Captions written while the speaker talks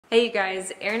Hey you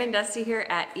guys, Erin Dusty here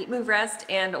at EatMoveRest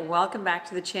and welcome back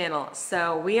to the channel.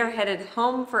 So we are headed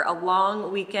home for a long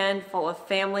weekend full of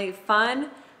family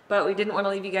fun, but we didn't want to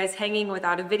leave you guys hanging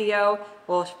without a video.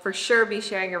 We'll for sure be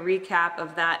sharing a recap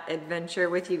of that adventure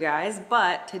with you guys,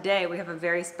 but today we have a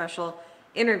very special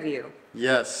interview.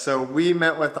 Yes, so we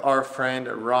met with our friend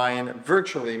Ryan,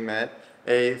 virtually met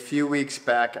a few weeks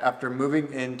back after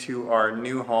moving into our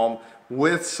new home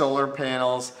with solar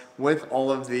panels, with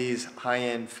all of these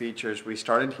high-end features. We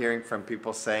started hearing from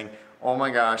people saying, oh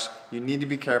my gosh, you need to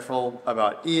be careful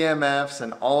about EMFs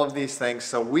and all of these things.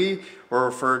 So we were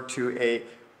referred to a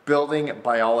building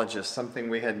biologist, something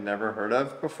we had never heard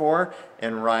of before,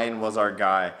 and Ryan was our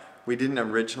guy. We didn't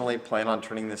originally plan on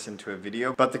turning this into a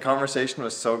video, but the conversation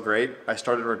was so great, I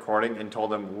started recording and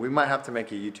told him we might have to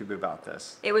make a YouTube about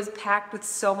this. It was packed with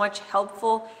so much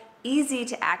helpful, easy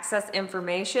to access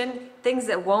information, things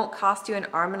that won't cost you an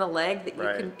arm and a leg that you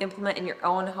can implement in your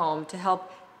own home to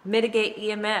help mitigate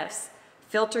EMFs,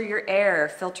 filter your air,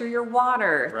 filter your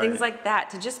water, things like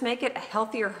that, to just make it a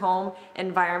healthier home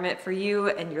environment for you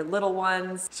and your little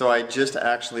ones. So I just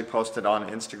actually posted on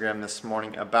Instagram this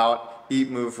morning about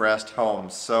EatMoveRest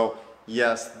homes. So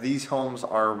yes, these homes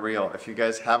are real. If you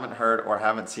guys haven't heard or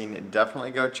haven't seen it,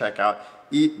 definitely go check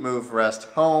out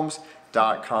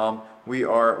EatMoveRestHomes.com. We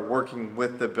are working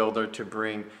with the builder to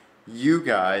bring you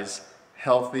guys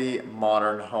healthy,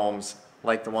 modern homes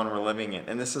like the one we're living in.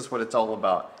 And this is what it's all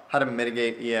about. How to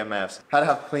mitigate EMFs, how to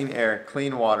have clean air,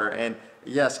 clean water, and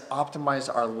yes, optimize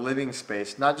our living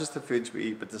space, not just the foods we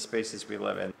eat, but the spaces we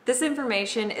live in. This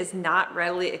information is not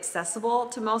readily accessible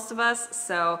to most of us,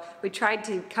 so we tried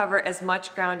to cover as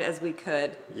much ground as we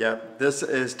could. Yep, this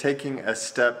is taking a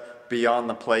step beyond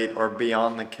the plate or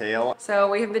beyond the kale.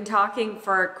 So we have been talking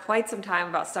for quite some time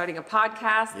about starting a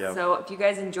podcast. So if you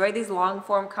guys enjoy these long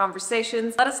form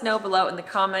conversations, let us know below in the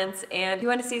comments. And if you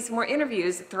want to see some more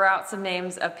interviews, throw out some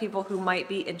names of people who might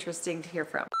be interesting to hear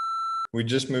from. We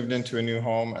just moved into a new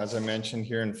home. As I mentioned,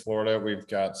 here in Florida, we've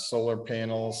got solar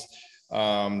panels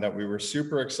that we were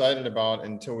super excited about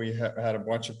until we had a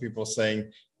bunch of people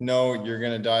saying, no, you're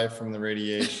going to die from the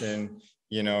radiation.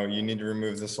 You know, you need to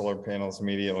remove the solar panels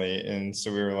immediately. And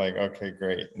so we were like, okay,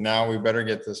 great. Now we better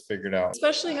get this figured out.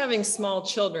 Especially having small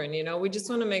children, you know, we just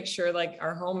want to make sure like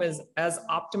our home is as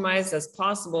optimized as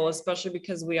possible, especially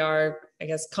because we are, I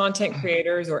guess, content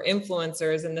creators or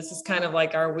influencers. And this is kind of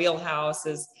like our wheelhouse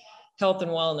is health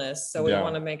and wellness. So we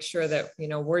want to make sure that, you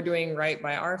know, we're doing right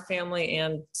by our family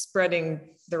and spreading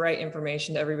the right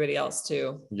information to everybody else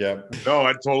too. Yeah. No,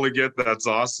 I totally get that. That's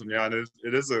awesome. Yeah. And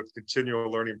it is a continual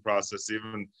learning process.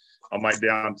 Even on my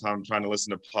downtime, I'm trying to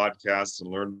listen to podcasts and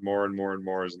learn more and more and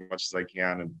more as much as I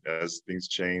can and as things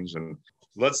change. And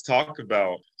let's talk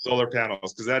about solar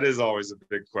panels, because that is always a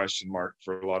big question mark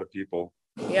for a lot of people.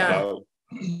 Yeah.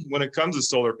 When it comes to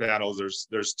solar panels,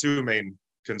 there's two main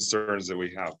concerns that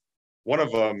we have. One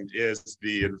of them is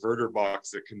the inverter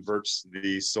box that converts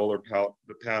the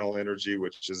panel energy,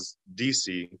 which is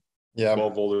DC,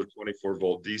 12 volt or 24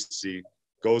 volt DC,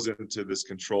 goes into this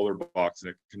controller box and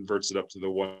it converts it up to the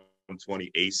 120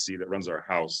 AC that runs our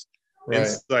house.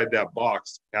 Inside that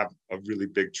box, we have a really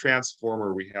big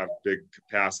transformer. We have big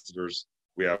capacitors.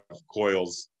 We have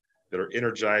coils that are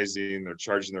energizing, they're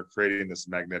charging, they're creating this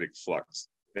magnetic flux.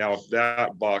 Now, if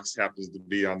that box happens to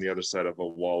be on the other side of a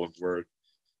wall of where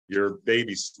your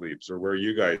baby sleeps or where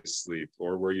you guys sleep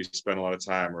or where you spend a lot of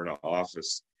time or in an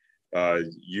office,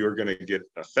 you're going to get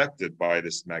affected by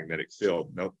this magnetic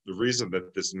field. Now, the reason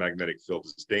that this magnetic field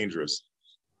is dangerous,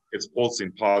 it's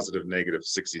pulsing positive, negative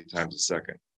 60 times a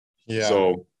second. Yeah.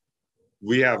 So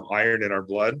we have iron in our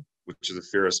blood, which is a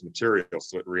ferrous material,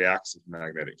 so it reacts with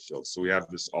magnetic field. So we have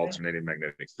this alternating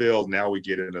magnetic field. Now we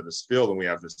get into this field and we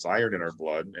have this iron in our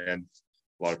blood, and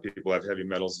a lot of people have heavy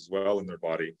metals as well in their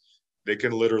body. They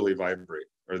can literally vibrate,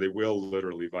 or they will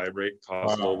literally vibrate,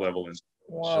 cause low level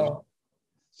inflammation.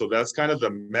 So that's kind of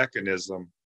the mechanism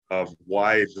of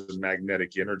why the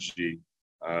magnetic energy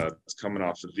is coming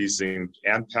off of these things,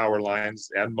 and power lines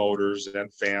and motors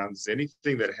and fans,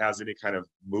 anything that has any kind of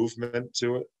movement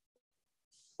to it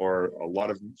or a lot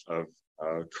of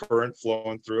current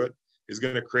flowing through it is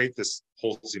going to create this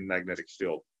pulsing magnetic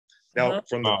field. Now,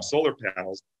 from the solar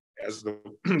panels, as the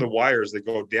wires that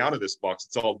go down to this box,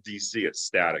 it's all DC, it's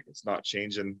static, it's not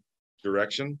changing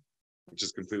direction, which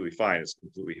is completely fine. It's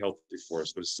completely healthy for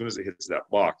us. But as soon as it hits that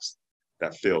box,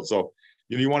 that field. So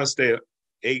you want to stay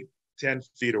 8-10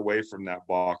 feet away from that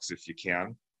box if you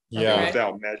can.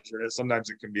 Without measuring it.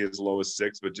 Sometimes it can be as low as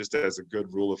 6, but just as a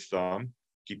good rule of thumb,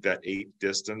 keep that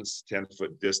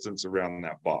 10-foot distance around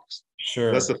that box.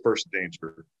 That's the first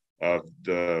danger of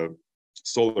the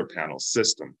solar panel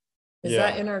system. Is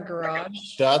that in our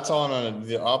garage? That's on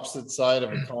the opposite side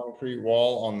of a concrete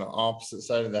wall on the opposite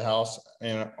side of the house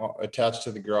and attached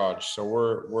to the garage. So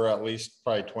we're at least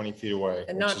probably 20 feet away.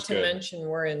 And not to mention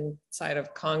we're inside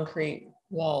of concrete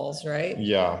walls, right?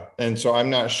 Yeah. And so I'm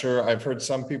not sure. I've heard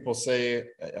some people say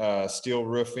steel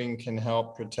roofing can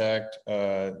help protect,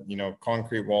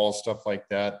 concrete walls, stuff like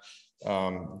that.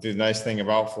 The nice thing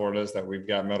about Florida is that we've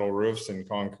got metal roofs and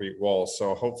concrete walls.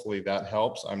 So hopefully that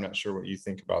helps. I'm not sure what you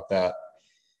think about that.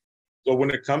 So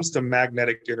when it comes to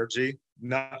magnetic energy,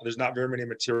 there's not very many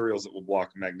materials that will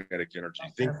block magnetic energy.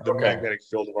 Think the magnetic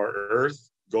field of our Earth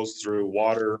goes through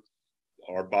water,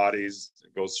 our bodies,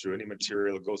 it goes through any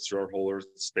material, it goes through our whole Earth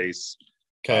space.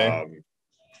 Okay.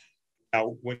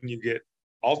 Now, when you get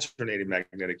alternating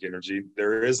magnetic energy,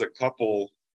 there is a couple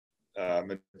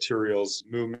materials,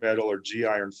 Mu metal or G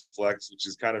iron flex, which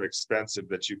is kind of expensive,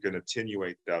 that you can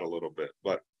attenuate that a little bit.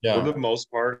 But for the most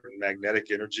part,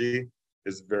 magnetic energy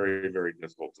is very, very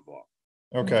difficult to block.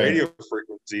 Okay. Radio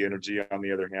frequency energy, on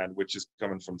the other hand, which is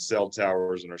coming from cell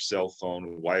towers and our cell phone,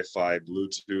 Wi-Fi,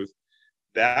 Bluetooth,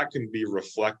 that can be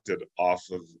reflected off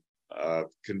of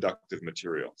conductive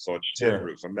material. So a tin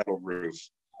roof, a metal roof,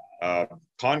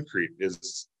 concrete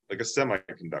is like a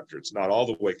semiconductor. It's not all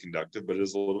the way conductive, but it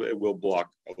is a little bit, it will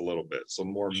block a little bit. So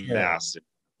more mass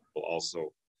will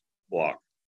also block.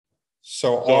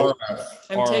 So RF.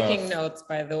 I'm taking notes,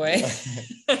 by the way.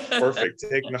 Perfect.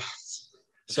 Take notes.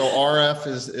 So RF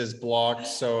is blocked.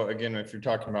 So again, if you're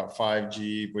talking about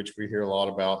 5G, which we hear a lot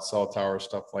about, cell tower,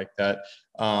 stuff like that,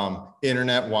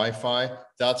 internet, Wi-Fi,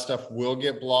 that stuff will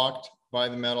get blocked by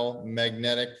the metal.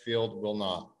 Magnetic field will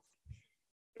not.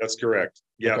 That's correct.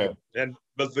 Yeah. Okay.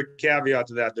 But the caveat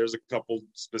to that, there's a couple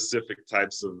specific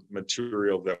types of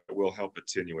material that will help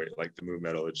attenuate, like the Mu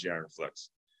metal or G iron flex.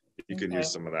 You can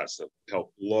use some of that stuff to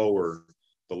help lower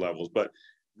the levels. But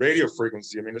radio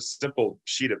frequency, I mean, a simple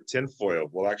sheet of tinfoil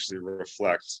will actually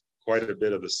reflect quite a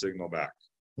bit of the signal back.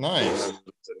 Nice.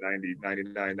 It's a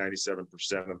 99,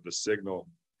 97% of the signal.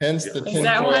 Hence the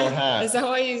tinfoil hat. Is that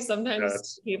why you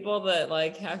sometimes people that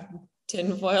like have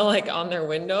tinfoil like on their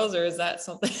windows, or is that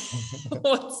something?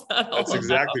 What's that all That's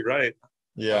exactly right.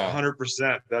 Yeah,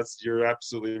 100%. You're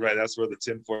absolutely right. That's where the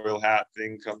tinfoil hat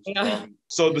thing comes from.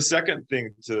 So the second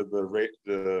thing to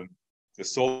the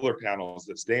solar panels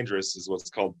that's dangerous is what's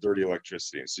called dirty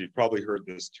electricity. So you've probably heard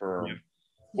this term. Yeah.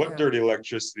 What dirty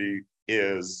electricity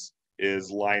is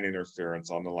line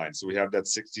interference on the line. So we have that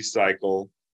 60 cycle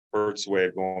Hertz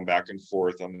wave going back and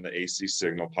forth on the AC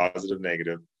signal, positive,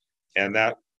 negative, and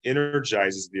that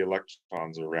energizes the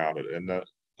electrons around it. And the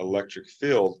electric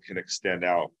field can extend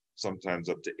out sometimes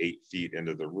up to 8 feet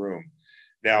into the room.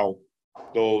 Now,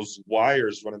 those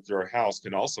wires running through our house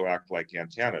can also act like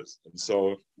antennas. And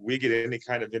so if we get any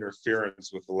kind of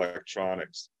interference with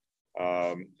electronics,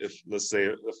 if let's say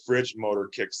a fridge motor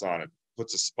kicks on it,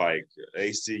 puts a spike,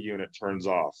 AC unit turns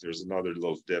off, there's another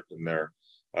little dip in there.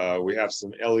 We have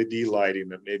some LED lighting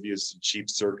that maybe is some cheap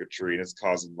circuitry and it's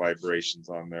causing vibrations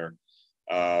on there.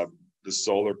 The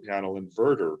solar panel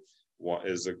inverter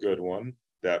is a good one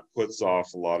that puts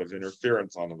off a lot of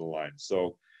interference onto the line.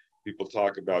 So people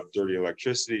talk about dirty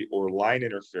electricity or line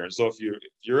interference. So if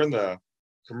you're in the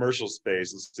commercial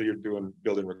space, let's say you're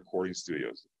building recording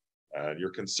studios,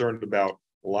 you're concerned about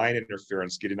line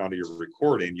interference getting onto your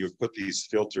recording, you would put these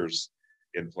filters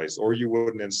in place, or you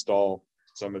wouldn't install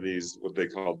some of these, what they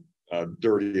call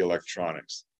dirty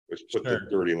electronics, which put the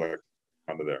dirty electronics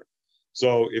onto there.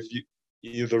 So if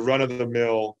you the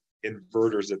run-of-the-mill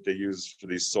inverters that they use for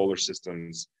these solar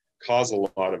systems cause a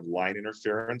lot of line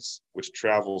interference, which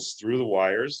travels through the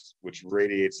wires, which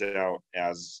radiates out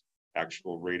as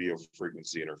actual radio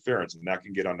frequency interference. And that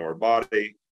can get onto our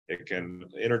body. It can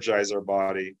energize our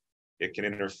body. It can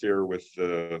interfere with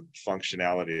the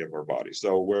functionality of our body.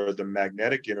 So where the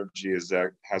magnetic energy is that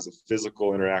has a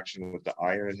physical interaction with the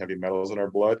iron and heavy metals in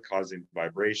our blood, causing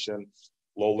vibration,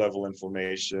 low-level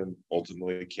inflammation,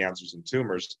 ultimately cancers and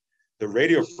tumors. The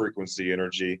radio frequency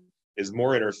energy is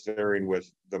more interfering with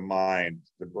the mind,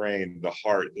 the brain, the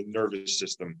heart, the nervous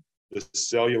system, the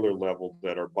cellular level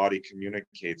that our body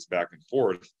communicates back and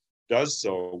forth, does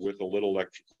so with the little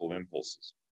electrical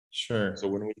impulses. Sure. So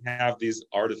when we have these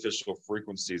artificial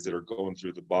frequencies that are going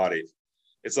through the body,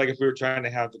 it's like if we were trying to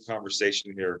have the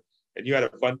conversation here and you had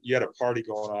a party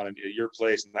going on at your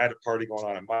place and I had a party going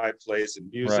on at my place and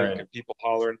music and people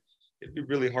hollering, it'd be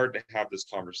really hard to have this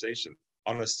conversation.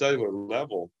 On a cellular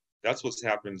level, that's what's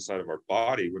happening inside of our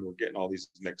body when we're getting all these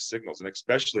mixed signals, and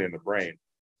especially in the brain.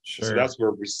 Sure. So that's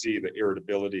where we see the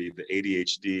irritability, the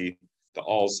ADHD, the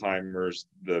Alzheimer's,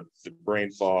 the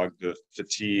brain fog, the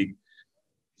fatigue.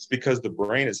 It's because the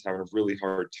brain is having a really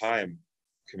hard time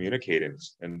communicating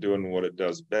and doing what it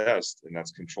does best, and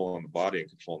that's controlling the body and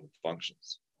controlling the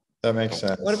functions. That makes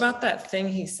sense. What about that thing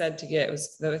he said to get? It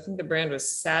was, I think the brand was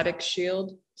Static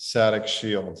Shield. Static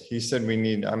Shield. He said we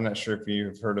need, I'm not sure if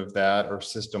you've heard of that or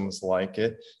systems like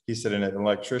it. He said an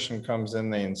electrician comes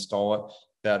in, they install it.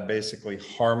 That basically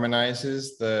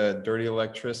harmonizes the dirty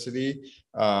electricity.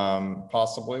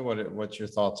 Possibly. What's your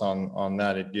thoughts on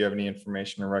that? Do you have any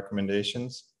information or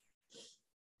recommendations?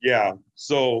 Yeah,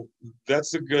 so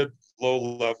that's a good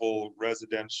low-level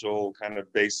residential kind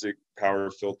of basic power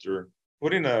filter.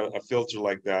 Putting a filter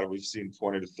like that, we've seen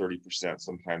 20 to 30%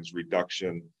 sometimes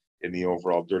reduction in the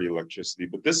overall dirty electricity.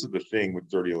 But this is the thing with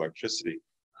dirty electricity.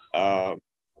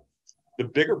 The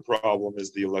bigger problem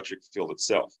is the electric field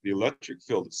itself. The electric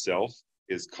field itself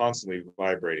is constantly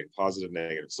vibrating, positive,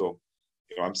 negative. So,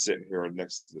 I'm sitting here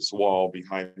next to this wall.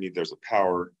 Behind me, there's a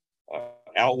power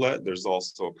outlet. There's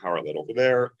also a power outlet over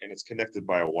there, and it's connected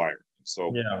by a wire.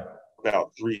 So yeah,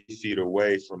 about 3 feet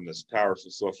away from this power.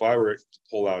 So if I were to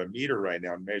pull out a meter right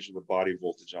now and measure the body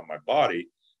voltage on my body,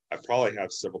 I probably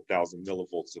have several thousand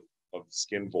millivolts of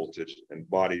skin voltage and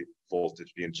body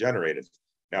voltage being generated.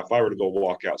 Now, if I were to go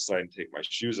walk outside and take my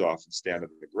shoes off and stand in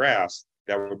the grass,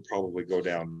 that would probably go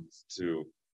down to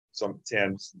some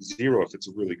 0 if it's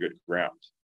a really good ground.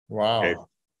 Wow. Okay.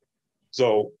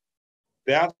 So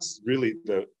that's really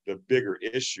the bigger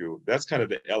issue. That's kind of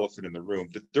the elephant in the room.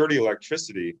 The dirty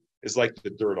electricity is like the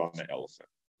dirt on the elephant.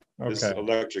 Okay. This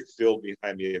electric field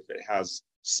behind me, if it has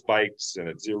spikes and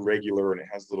it's irregular and it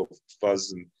has little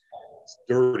fuzz and it's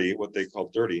dirty, what they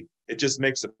call dirty, it just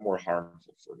makes it more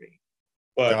harmful for me.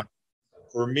 But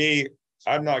for me,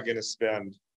 I'm not going to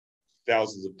spend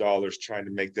thousands of dollars trying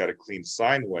to make that a clean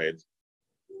sine wave.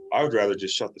 I would rather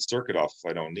just shut the circuit off if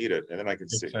I don't need it, and then I can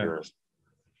sit here in an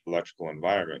electrical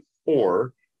environment.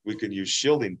 Or we can use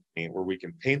shielding paint where we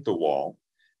can paint the wall,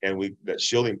 and that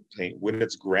shielding paint, when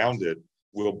it's grounded,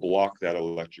 will block that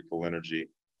electrical energy,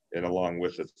 and along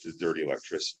with it, the dirty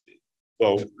electricity.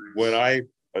 So when I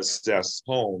assess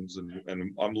homes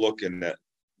and I'm looking at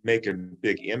making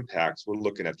big impacts, we're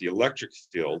looking at the electric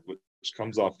field, which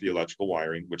comes off the electrical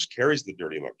wiring, which carries the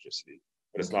dirty electricity,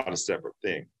 but it's not a separate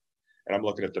thing. And I'm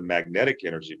looking at the magnetic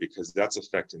energy because that's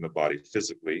affecting the body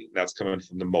physically. That's coming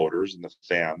from the motors and the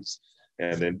fans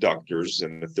and the inductors,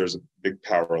 and if there's a big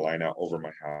power line out over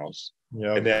my house.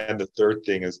 Yep. And then the third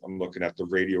thing is I'm looking at the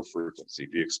radio frequency,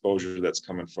 the exposure that's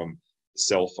coming from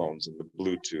cell phones and the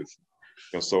Bluetooth.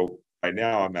 So right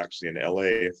now I'm actually in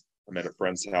LA. I'm at a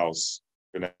friend's house,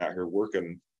 been out here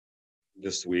working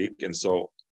this week, and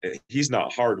so he's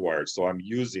not hardwired, so I'm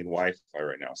using Wi-Fi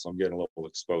right now, so I'm getting a little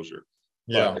exposure.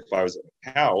 Yeah. But if I was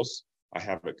at a house, I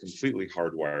have it completely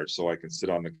hardwired, so I can sit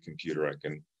on the computer, I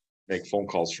can make phone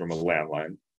calls from a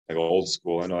landline, like old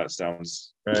school. I know that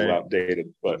sounds a little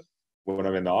outdated, but when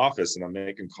I'm in the office and I'm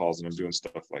making calls and I'm doing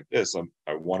stuff like this,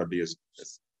 I want to be as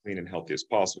clean and healthy as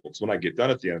possible, because when I get done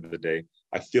at the end of the day,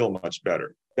 I feel much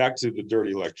better. Back to the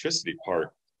dirty electricity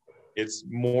part, it's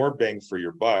more bang for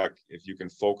your buck if you can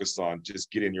focus on just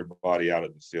getting your body out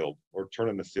of the field, or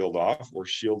turning the field off, or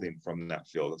shielding from that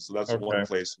field. So that's one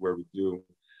place where we do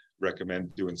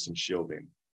recommend doing some shielding.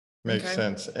 Makes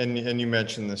sense. And you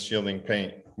mentioned the shielding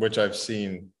paint, which I've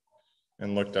seen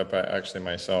and looked up actually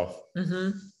myself.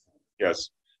 Mm-hmm. Yes.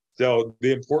 So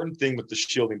the important thing with the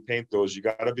shielding paint, though, is you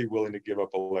got to be willing to give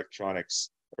up electronics,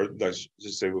 or let's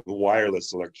just say with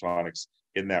wireless electronics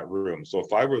in that room. So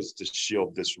if I was to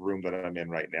shield this room that I'm in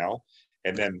right now,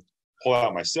 and then pull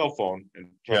out my cell phone and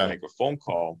try to make a phone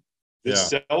call, this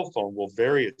cell phone will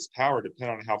vary its power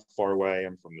depending on how far away I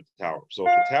am from the tower. So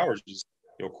if the tower is just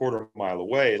a quarter mile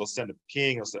away, it'll send a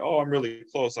ping. It'll say, "Oh, I'm really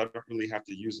close. I don't really have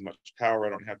to use much power. I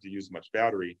don't have to use much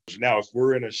battery." Now, if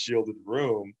we're in a shielded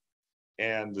room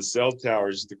and the cell tower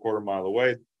is just a quarter mile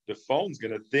away, the phone's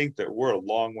going to think that we're a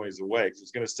long ways away, because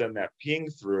it's going to send that ping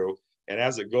through. And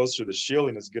as it goes through the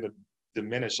shielding, it's going to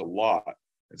diminish a lot.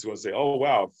 It's going to say, "Oh,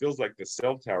 wow, it feels like the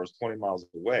cell tower is 20 miles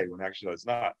away," when actually it's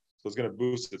not. So it's going to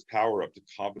boost its power up to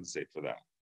compensate for that.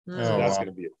 So that's going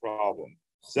to be a problem.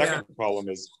 Second problem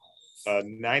is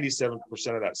 97%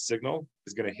 of that signal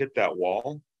is going to hit that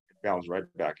wall and bounce right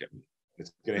back at me.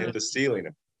 It's going to hit the ceiling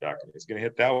and back at me. It's going to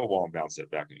hit that wall and bounce it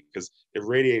back at me, because it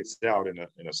radiates out in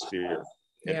a sphere.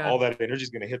 And all that energy is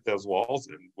going to hit those walls,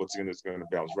 and it's going to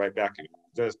bounce right back at me.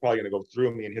 Then it's probably going to go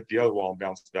through me and hit the other wall and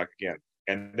bounce back again.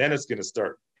 And then it's going to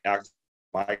start acting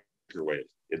microwave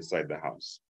inside the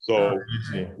house. So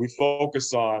we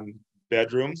focus on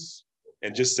bedrooms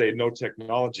and just say no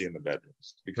technology in the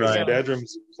bedrooms, because the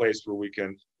bedroom's a place where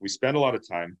we spend a lot of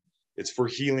time. It's for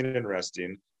healing and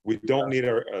resting. We don't need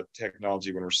our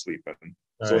technology when we're sleeping.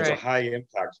 So it's a high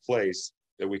impact place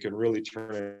that we can really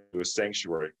turn it into a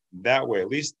sanctuary. That way, at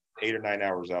least 8 or 9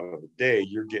 hours out of the day,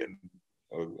 you're getting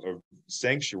a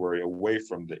sanctuary away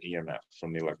from the EMF,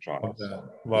 from the electronics.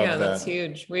 Yeah, that's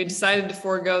huge. We decided to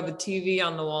forego the TV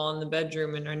on the wall in the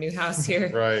bedroom in our new house here.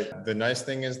 Right. The nice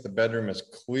thing is the bedroom is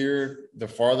clear, the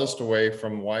farthest away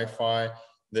from Wi-Fi,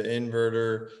 the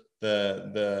inverter,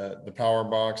 the power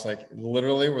box, like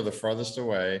literally we're the farthest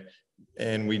away,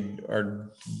 and we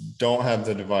don't have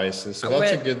the devices. So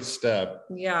that's a good step.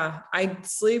 Yeah, I've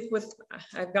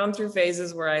gone through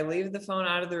phases where I leave the phone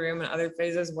out of the room and other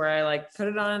phases where I like put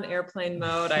it on airplane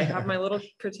mode. I have my little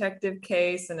protective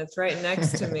case and it's right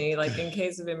next to me, like in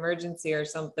case of emergency or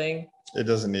something. It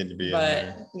doesn't need to be in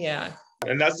there. Yeah.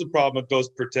 And that's the problem with those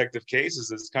protective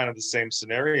cases. It's kind of the same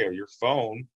scenario. Your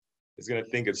phone is going to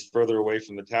think it's further away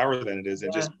from the tower than it is,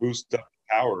 and just boost up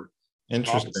the power.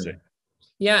 Interesting.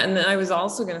 Yeah, and then I was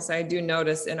also going to say, I do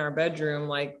notice in our bedroom,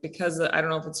 like, because I don't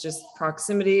know if it's just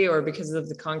proximity or because of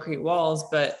the concrete walls,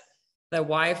 but the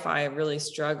Wi-Fi really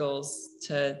struggles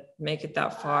to make it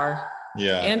that far.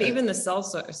 Yeah. And even the cell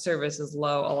service is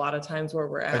low a lot of times where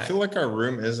we're at. I feel like our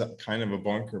room is kind of a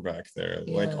bunker back there,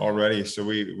 like already. So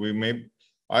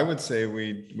I would say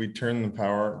we turn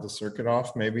the circuit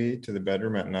off maybe to the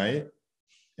bedroom at night,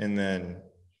 and then,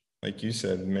 like you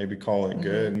said, maybe call it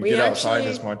good and get outside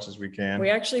as much as we can.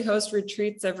 We actually host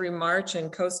retreats every March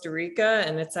in Costa Rica,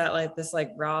 and it's at like this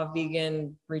like raw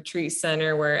vegan retreat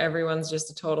center where everyone's just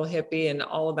a total hippie and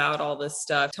all about all this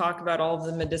stuff. Talk about all of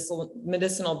the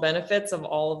medicinal benefits of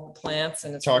all of the plants,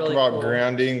 and it's really cool.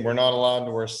 Grounding. We're not allowed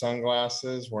to wear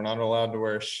sunglasses. We're not allowed to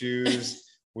wear shoes.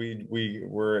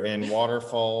 We're in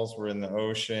waterfalls, we're in the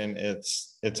ocean.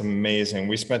 It's amazing.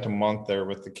 We spent a month there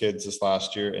with the kids this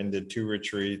last year and did 2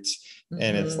 retreats,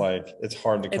 and it's like, it's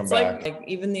hard to come back. Like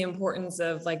even the importance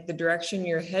of like the direction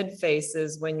your head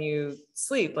faces when you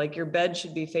sleep, like your bed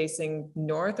should be facing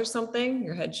north or something.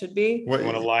 Your head should be. You want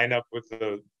to line up with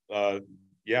the,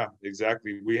 yeah,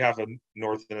 exactly. We have a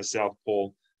north and a south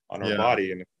pole on our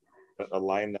body, and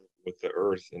align that with the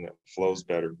earth, and it flows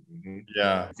better.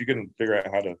 Yeah. If you can figure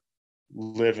out how to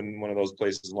live in one of those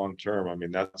places long term, I mean,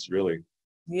 that's really,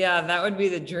 that would be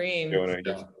the dream.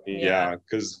 Yeah,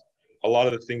 because a lot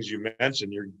of the things you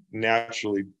mentioned, you're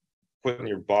naturally putting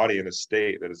your body in a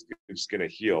state that is just going to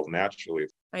heal naturally.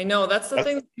 I know that's the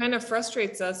thing that kind of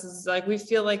frustrates us, is like we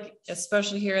feel like,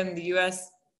 especially here in the US,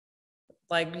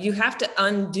 like you have to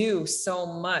undo so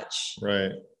much,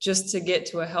 right, just to get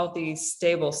to a healthy,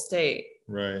 stable state.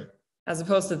 Right. As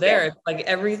opposed to there, it's like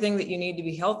everything that you need to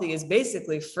be healthy is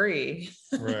basically free.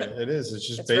 Right. It is. It's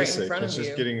just it's basic. Right, it's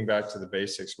just getting back to the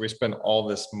basics. We spend all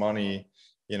this money,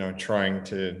 trying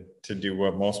to do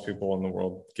what most people in the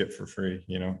world get for free,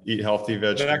 eat healthy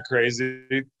vegetables. Isn't that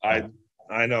crazy?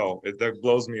 I know that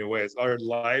blows me away. Our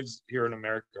lives here in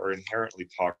America are inherently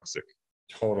toxic.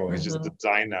 Totally. It's just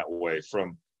designed that way,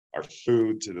 from our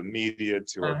food to the media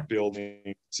to our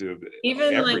building to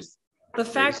even everything. Like the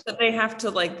fact that they have to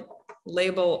like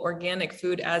label organic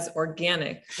food as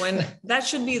organic, when that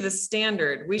should be the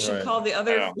standard. We should call the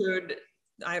other food,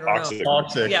 I don't know.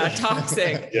 Toxic. Yeah,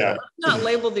 toxic. Yeah. Let's not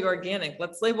label the organic.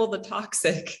 Let's label the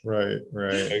toxic. Right.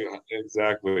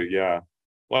 Exactly. Yeah.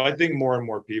 Well, I think more and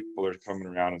more people are coming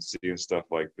around and seeing stuff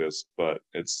like this, but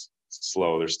it's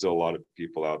slow. There's still a lot of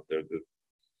people out there that,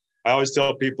 I always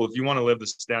tell people, if you want to live the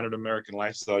standard American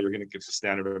lifestyle, you're going to get the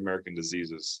standard American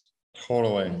diseases.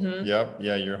 Totally. Yep.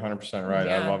 Yeah, you're 100% right.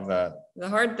 I love that. The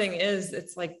hard thing is,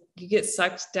 it's like you get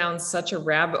sucked down such a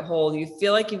rabbit hole. You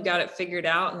feel like you've got it figured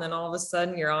out, and then all of a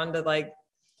sudden you're on to like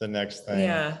the next thing.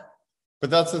 Yeah. But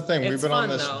that's the thing. We've been on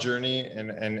this though. Journey,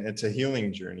 and it's a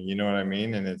healing journey. You know what I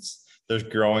mean? And there's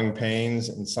growing pains,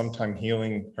 and sometimes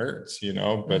healing hurts,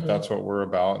 but that's what we're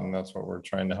about, and that's what we're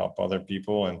trying to help other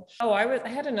people. And I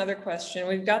had another question.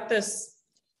 We've got this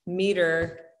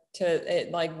meter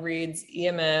it like reads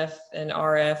EMF and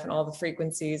RF and all the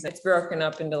frequencies. It's broken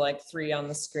up into like 3 on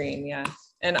the screen. Yeah.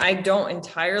 And I don't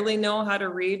entirely know how to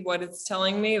read what it's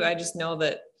telling me. I just know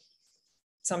that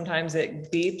sometimes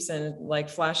it beeps and like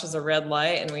flashes a red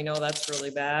light, and we know that's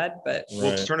really bad, but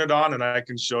we'll turn it on and I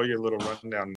can show you a little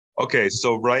rundown. Okay.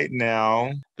 So right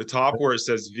now, the top where it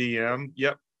says VM.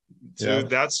 Yep. So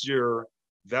that's your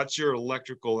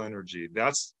electrical energy.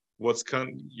 That's what's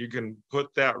you can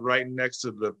put that right next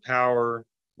to the power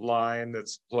line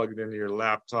that's plugged into your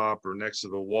laptop, or next to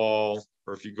the wall,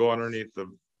 or if you go underneath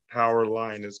the power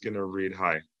line, it's going to read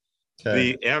high.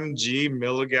 The mg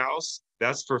milligauss,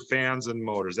 that's for fans and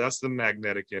motors. That's the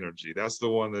magnetic energy. That's the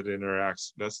one that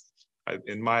interacts. That's,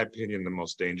 in my opinion, the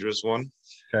most dangerous one.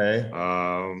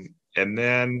 And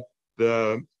then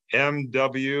the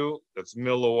MW, that's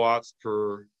milliwatts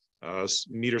per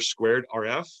meter squared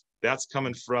RF. That's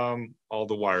coming from all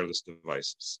the wireless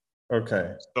devices.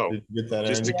 Okay. So did you get that,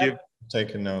 just Erin? to give,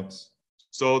 taking notes.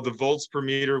 so the volts per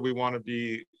meter, we want to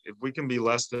be, if we can be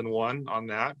less than 1 on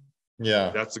that,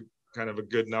 Yeah. that's a kind of a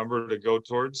good number to go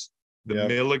towards. The Yep.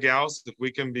 milligauss, if we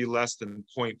can be less than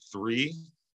 0.3,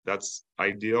 that's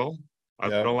ideal. I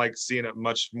Yep. don't like seeing it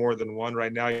much more than 1.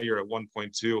 Right now you're at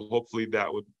 1.2. Hopefully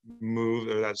that would move,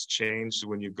 or that's changed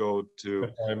when you go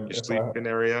to your sleeping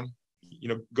area. You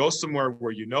know, go somewhere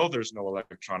where you know there's no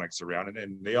electronics around,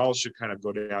 and they all should kind of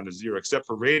go down to 0, except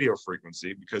for radio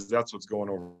frequency, because that's what's going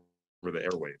over the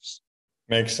airwaves.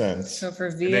 Makes sense. So for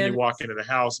And then you VM, walk into the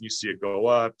house and you see it go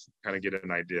up, kind of get an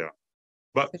idea.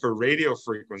 But for radio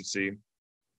frequency,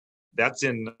 that's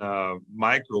in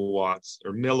microwatts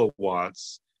or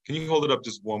milliwatts. Can you hold it up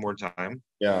just one more time?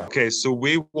 Yeah. Okay, so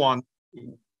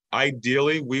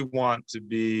ideally, we want to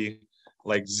be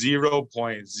like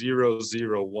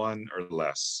 0.001 or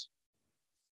less.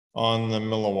 On the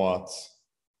milliwatts.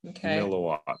 okay.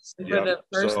 Milliwatts. And Yeah. for the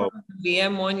first So one,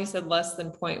 VM1, you said less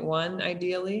than 0.1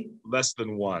 ideally? less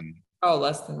than 1. Oh,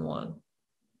 less than 1.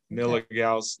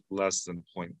 Milligauss, less than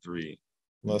 0.3.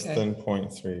 Less Okay. than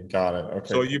 0.3. Got it.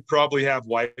 Okay. So you probably have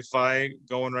Wi-Fi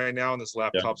going right now, and this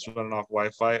laptop's running off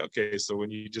Wi-Fi. Okay, so when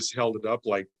you just held it up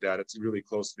like that, it's really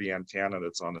close to the antenna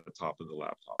that's on the top of the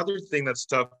laptop. Other thing that's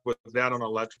tough with that on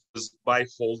electric is by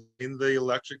holding the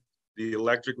electric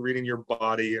reading, your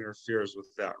body interferes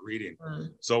with that reading.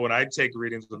 So when I take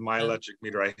readings with my electric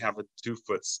meter, I have a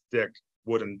 2-foot stick,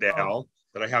 wooden dowel,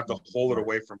 that I have to hold it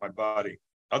away from my body.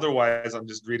 Otherwise, I'm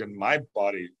just reading my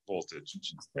body voltage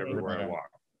everywhere I walk.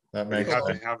 That But you makes have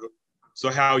sense. to have it. So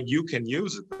how you can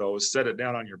use it though is set it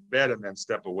down on your bed and then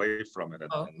step away from it and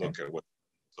look at what.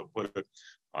 So put it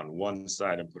on one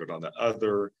side and put it on the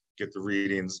other. Get the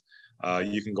readings.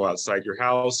 You can go outside your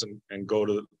house and go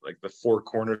to like the 4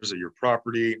 corners of your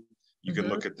property. You can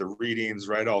look at the readings,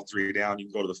 write all 3 down. You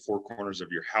can go to the 4 corners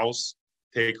of your house,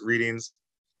 take readings.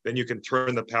 Then you can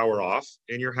turn the power off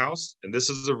in your house. And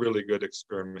this is a really good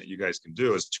experiment you guys can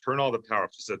do, is turn all the power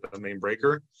off, just at the main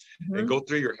breaker, and go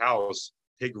through your house,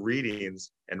 take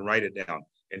readings and write it down.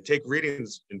 And take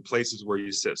readings in places where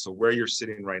you sit. So where you're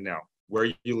sitting right now,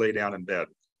 where you lay down in bed,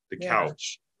 the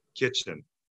couch, kitchen,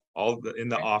 in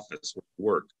the office,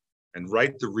 work, and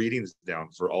write the readings down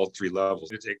for all 3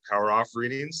 levels. You take power off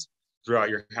readings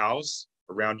throughout your house,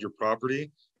 around your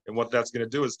property. And what that's going to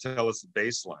do is tell us the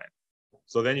baseline.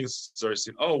 So then you start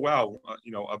seeing, oh, wow,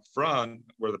 you know, up front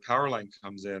where the power line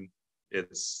comes in,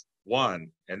 it's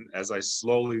 1. And as I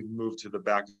slowly move to the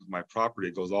back of my property,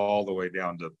 it goes all the way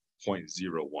down to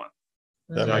 0.01.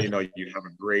 Now, you know, you have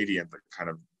a gradient that kind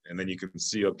of, and then you can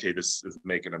see, okay, this is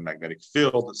making a magnetic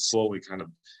field that's slowly kind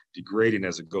of degrading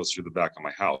as it goes through the back of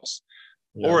my house.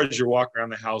 Or as you walk around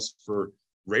the house for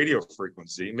radio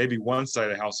frequency, maybe one side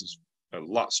of the house is a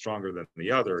lot stronger than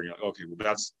the other. You're like, okay, well,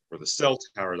 that's where the cell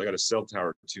tower, they got a cell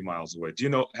tower 2 miles away. Do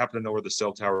you happen to know where the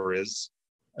cell tower is?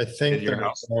 I think in your there's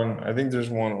house? there's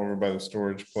one over by the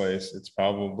storage place. It's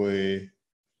probably,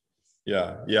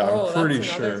 I'm Oh, pretty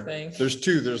that's another sure. thing. There's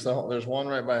 2. There's one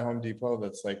right by Home Depot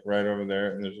that's like right over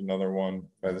there, and there's another one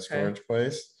by the storage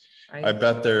place. I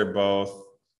bet they're both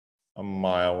a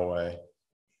mile away,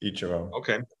 each of them.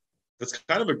 Okay. That's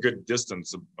kind of a good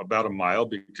distance, about a mile,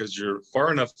 because you're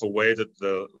far enough away that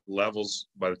the levels,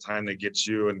 by the time they get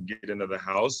you and get into the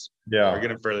house, are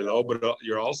getting fairly low. But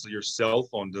your cell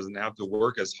phone doesn't have to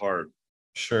work as hard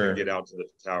to get out to the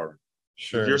tower.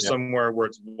 If you're somewhere where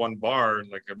it's 1 bar,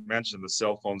 like I mentioned, the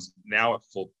cell phone's now at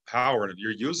full power, and if you're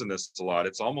using this a lot,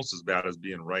 it's almost as bad as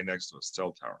being right next to a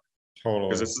cell tower. Totally.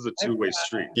 Because this is a 2-way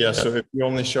street. Yeah. So if you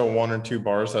only show 1 or 2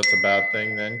 bars, that's a bad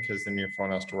thing then, because then your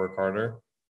phone has to work harder.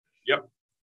 Yep,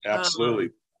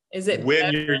 absolutely. Is it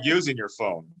when you're using your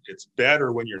phone? It's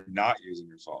better when you're not using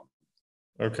your phone.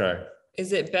 Okay.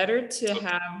 Is it better to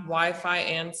have Wi-Fi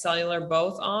and cellular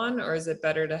both on, or is it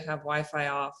better to have Wi-Fi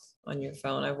off on your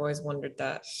phone? I've always wondered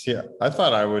that. Yeah, I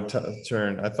thought I would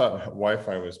I thought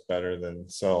Wi-Fi was better than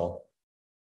cell.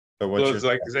 But what So it's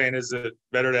like saying, is it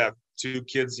better to have 2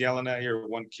 kids yelling at you or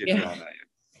 1 kid yelling at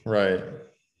you? Right.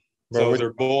 So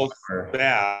they're both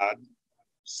bad.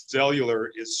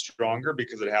 Cellular is stronger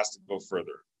because it has to go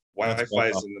further. Wi-Fi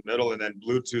is in the middle, and then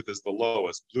Bluetooth is the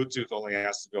lowest. Bluetooth only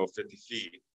has to go 50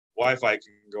 feet. Wi-Fi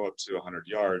can go up to 100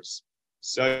 yards.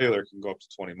 Cellular can go up to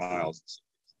 20 miles.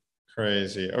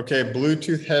 Crazy. Okay,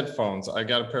 Bluetooth headphones. I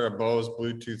got a pair of Bose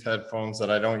Bluetooth headphones that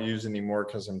I don't use anymore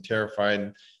because I'm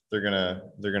terrified they're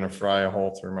gonna fry a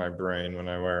hole through my brain when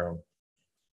I wear them.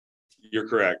 You're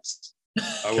correct.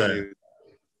 I wouldn't.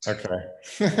 Okay.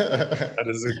 That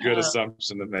is a good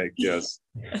assumption to make, yes.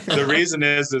 The reason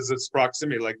is it's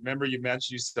proximity. Like, remember you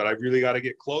mentioned, you said, I really got to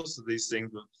get close to these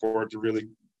things for it to really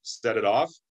set it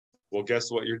off. Well, guess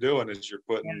what you're doing is you're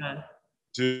putting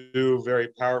two very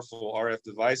powerful RF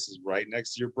devices right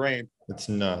next to your brain. It's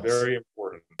nuts. Very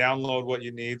important. Download what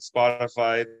you need,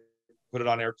 Spotify, put it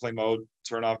on airplane mode,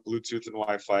 turn off Bluetooth and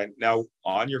Wi-Fi. Now,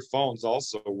 on your phones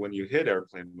also, when you hit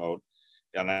airplane mode,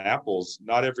 on Apple's,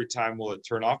 not every time will it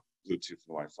turn off Bluetooth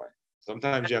and Wi-Fi.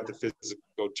 Sometimes you have to physically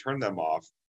go turn them off.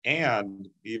 And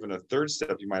even a third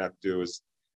step you might have to do is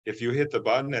if you hit the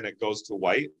button and it goes to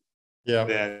white,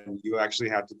 then you actually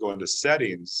have to go into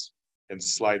settings and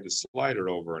slide the slider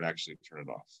over and actually turn it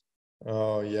off.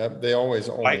 Oh, yeah. They always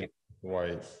only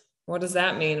white. What does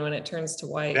that mean when it turns to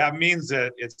white? That means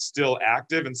that it's still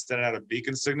active and sending out a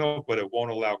beacon signal, but it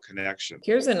won't allow connection.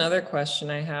 Here's another question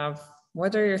I have.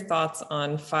 What are your thoughts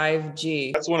on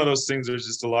 5G? That's one of those things. There's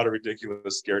just a lot of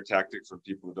ridiculous scare tactic for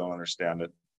people who don't understand it.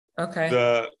 Okay.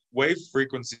 The wave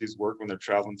frequencies work when they're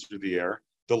traveling through the air.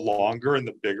 The longer and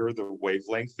the bigger the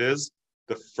wavelength is,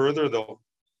 the further they'll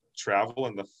travel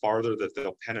and the farther that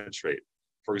they'll penetrate.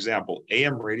 For example,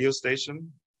 AM radio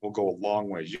station will go a long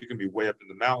way. You can be way up in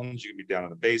the mountains, you can be down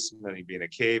in the basement, you can be in a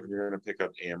cave, and you're going to pick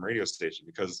up AM radio station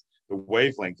because the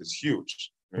wavelength is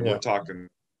huge. I mean, we're talking,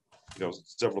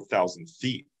 several thousand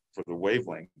feet for the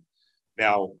wavelength.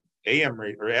 Now, AM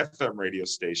or FM radio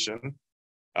station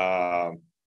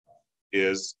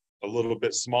is a little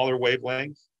bit smaller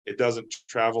wavelength. It doesn't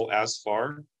travel as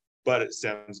far, but it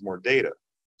sends more data.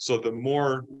 So the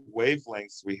more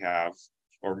wavelengths we have,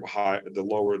 or the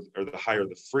lower or the higher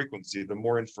the frequency, the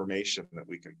more information that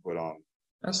we can put on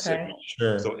the signal.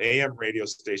 Sure. So AM radio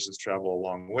stations travel a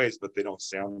long ways, but they don't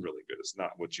sound really good. It's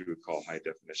not what you would call high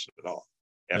definition at all.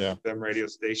 FM radio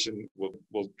station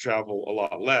will travel a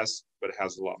lot less, but it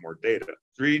has a lot more data.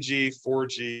 3G,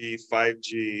 4G,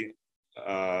 5G,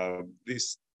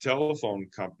 these telephone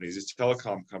companies, these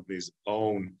telecom companies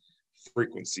own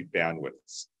frequency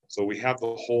bandwidths. So we have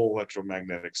the whole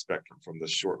electromagnetic spectrum from the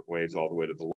short waves all the way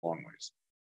to the long waves.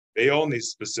 They own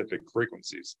these specific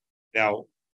frequencies. Now,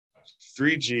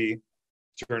 3G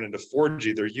turned into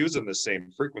 4G, they're using the same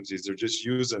frequencies. They're just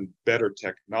using better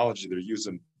technology.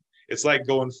 It's like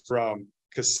going from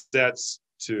cassettes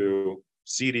to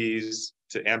CDs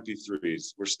to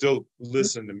MP3s. We're still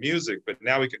listening to music, but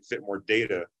now we can fit more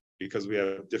data because we have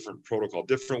a different protocol,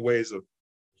 different ways of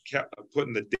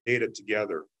putting the data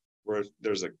together. Where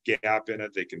there's a gap in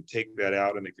it, they can take that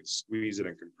out and they can squeeze it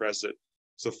and compress it.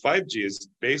 So 5G is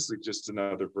basically just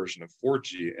another version of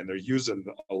 4G, and they're using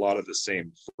a lot of the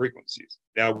same frequencies.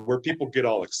 Now, where people get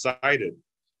all excited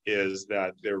is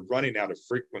that they're running out of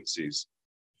frequencies.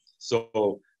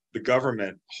 So the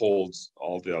government holds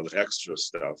all the other extra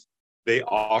stuff. They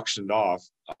auctioned off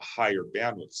a higher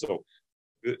bandwidth. So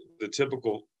the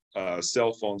typical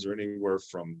cell phones are anywhere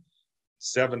from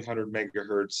 700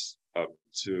 megahertz up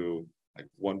to like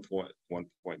 1.2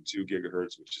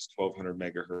 gigahertz, which is 1200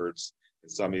 megahertz,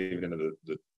 and some even into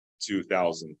the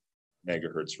 2000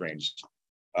 megahertz range.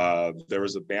 There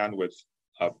was a bandwidth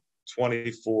of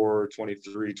 24,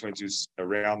 23, 22,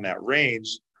 around that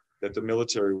range that the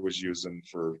military was using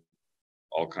for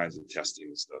all kinds of testing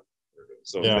and stuff.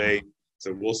 So they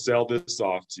said, we'll sell this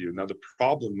off to you. Now, the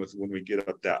problem with when we get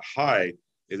up that high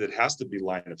is it has to be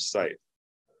line of sight.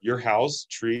 Your house,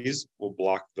 trees will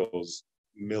block those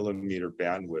millimeter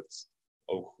bandwidths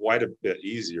quite a bit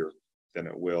easier than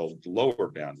it will the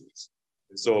lower bandwidths.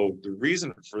 And so the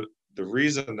reason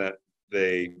that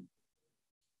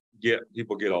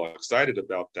people get all excited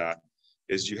about that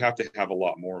is you have to have a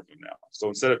lot more of them now. So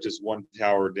instead of just one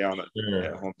tower down at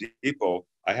Home Depot,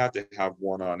 I have to have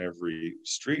one on every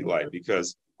street light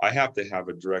because I have to have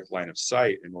a direct line of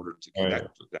sight in order to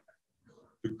connect with that.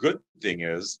 The good thing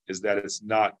is that it's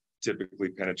not typically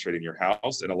penetrating your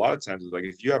house. And a lot of times, like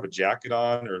if you have a jacket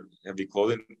on or heavy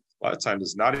clothing, a lot of times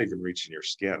it's not even reaching your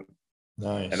skin.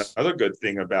 Nice. And another good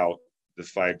thing about the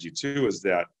 5G too is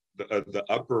that the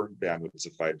upper bandwidths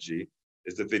of 5G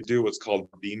is that they do what's called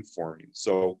beam forming.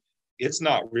 So it's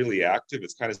not really active.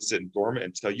 It's kind of sitting dormant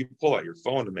until you pull out your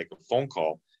phone to make a phone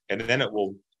call. And then it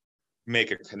will make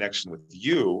a connection with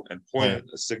you and point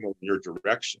a signal in your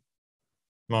direction.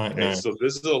 Okay, so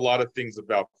this is a lot of things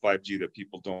about 5G that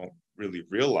people don't really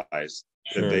realize,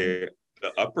 that the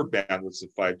upper bandwidths of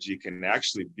 5G can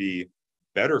actually be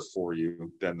better for you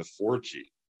than the 4G.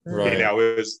 Right. Now,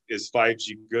 is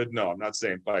 5G good? No, I'm not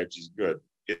saying 5G is good.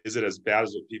 Is it as bad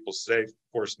as what people say? Of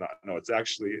course not. No, it's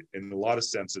actually, in a lot of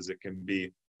senses, it can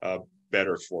be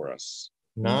better for us.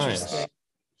 Nice.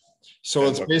 So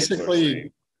it's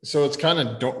basically, so it's kind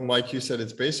of, like you said,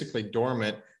 it's basically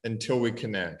dormant until we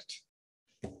connect.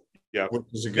 Yeah. Which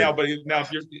is a good. Now, but now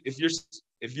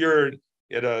if you're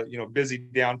at a busy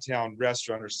downtown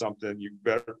restaurant or something, you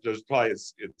better there's probably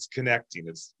it's connecting.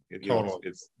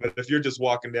 But if you're just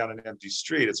walking down an empty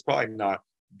street, it's probably not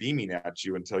beaming at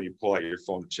you until you pull out your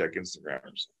phone to check Instagram.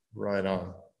 Right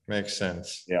on. Makes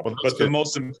sense. Yeah. Well, but the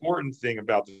most important thing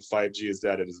about the 5G is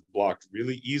that it is blocked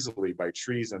really easily by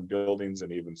trees and buildings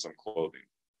and even some clothing.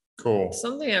 Cool.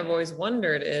 Something I've always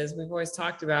wondered is we've always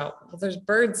talked about, well, there's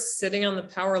birds sitting on the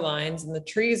power lines and the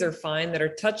trees are fine that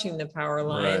are touching the power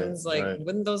lines.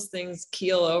 Wouldn't those things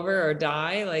keel over or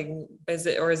die? Like, is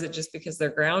it just because they're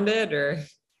grounded or?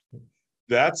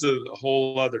 That's a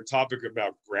whole other topic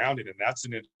about grounding. And that's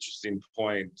an interesting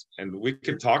point. And we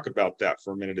can talk about that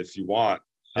for a minute if you want.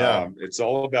 Yeah. It's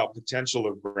all about potential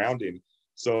of grounding.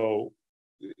 So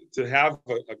to have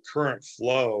a current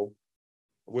flow,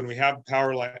 when we have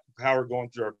power going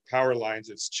through our power lines,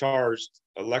 it's charged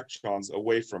electrons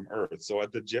away from Earth. So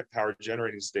at the power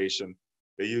generating station,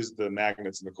 they use the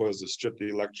magnets and the coils to strip the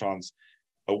electrons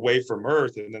away from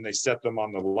Earth, and then they set them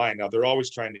on the line. Now they're always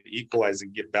trying to equalize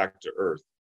and get back to Earth.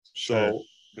 Sure. So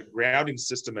the grounding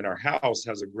system in our house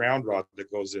has a ground rod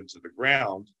that goes into the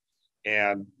ground,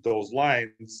 and those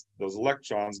lines, those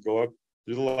electrons go up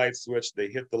through the light switch, they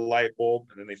hit the light bulb,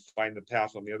 and then they find the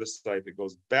path on the other side that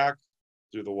goes back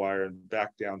through the wire and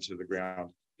back down to the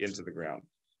ground, into the ground.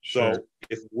 Sure. So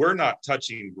if we're not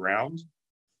touching ground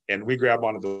and we grab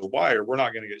onto the wire, we're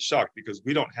not going to get shocked because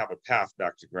we don't have a path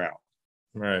back to ground.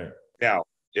 Right. Now,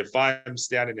 if I'm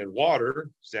standing in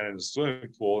water, standing in a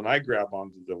swimming pool, and I grab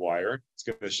onto the wire, it's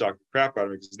going to shock the crap out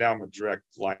of me because now I'm a direct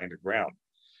line to ground.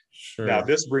 Sure. Now,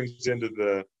 this brings into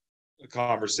the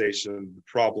conversation the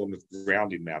problem with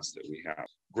grounding mats that we have.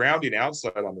 Grounding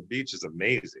outside on the beach is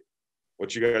amazing.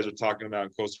 What you guys are talking about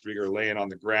in Costa Rica, laying on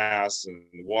the grass and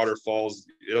the waterfalls,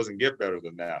 it doesn't get better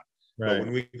than that. Right. But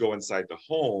when we go inside the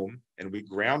home and we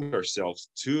ground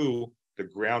ourselves to the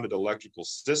grounded electrical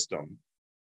system,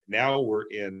 now we're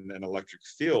in an electric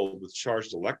field with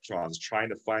charged electrons trying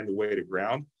to find a way to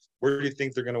ground. Where do you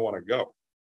think they're going to want to go?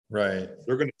 Right.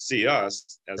 They're going to see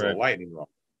us as a lightning rod.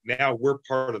 Now we're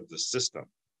part of the system.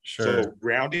 Sure. So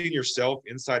grounding yourself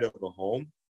inside of a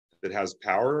home that has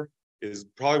power is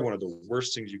probably one of the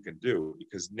worst things you can do,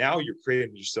 because now you're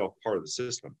creating yourself part of the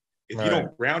system. If you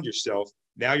don't ground yourself,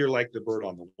 now you're like the bird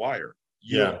on the wire.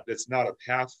 It's not a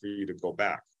path for you to go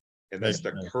back. And that's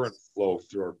the current flow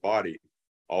through our body,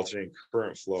 alternating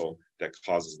current flow, that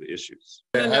causes the issues.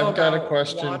 I've got a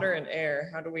question. Water and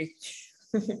air. How do we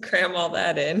cram all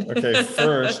that in? Okay,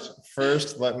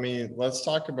 first, let's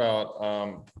talk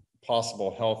about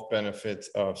possible health benefits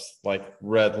of like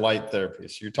red light therapy.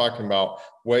 So you're talking about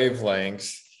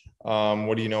wavelengths.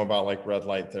 What do you know about like red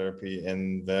light therapy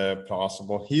and the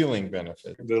possible healing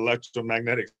benefit? The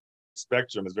electromagnetic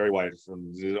spectrum is very wide,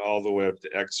 from all the way up to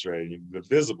X-ray, the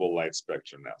visible light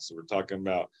spectrum now. So we're talking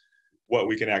about what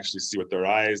we can actually see with our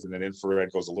eyes, and then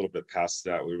infrared goes a little bit past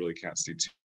that. We really can't see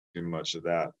too much of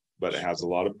that, but it has a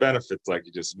lot of benefits like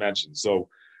you just mentioned. So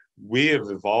we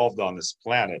have evolved on this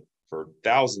planet for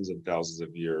thousands and thousands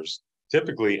of years,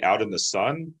 typically out in the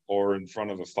sun or in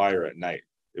front of a fire at night.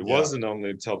 It wasn't only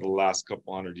until the last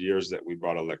couple hundred years that we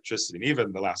brought electricity, and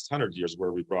even the last 100 years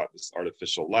where we brought this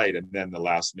artificial light, and then the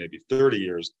last maybe 30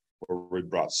 years where we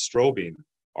brought strobing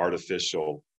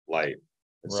artificial light.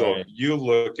 And so you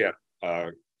look at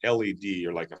LED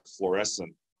or like a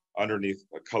fluorescent underneath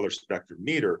a color spectrum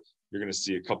meter, you're going to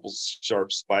see a couple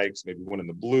sharp spikes, maybe one in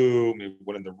the blue, maybe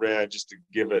one in the red, just to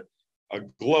give it a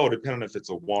glow, depending on if it's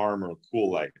a warm or a cool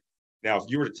light. Now, if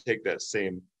you were to take that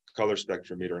same color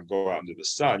spectrum meter and go out into the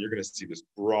sun, you're going to see this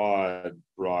broad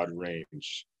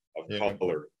range of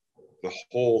color. The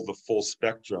full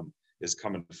spectrum is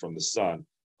coming from the sun,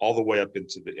 all the way up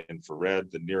into the infrared,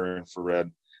 the near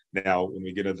infrared. Now, when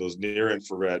we get into those near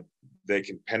infrared, they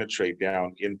can penetrate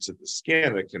down into the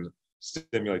skin. It can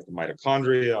stimulate the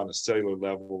mitochondria on a cellular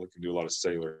level. It can do a lot of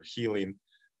cellular healing.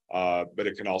 But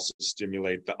it can also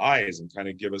stimulate the eyes and kind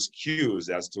of give us cues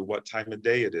as to what time of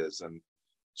day it is, and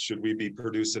should we be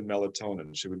producing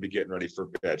melatonin? Should we be getting ready for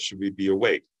bed? Should we be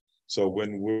awake? So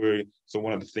one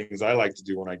of the things I like to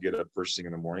do when I get up first thing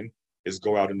in the morning is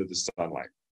go out into the sunlight.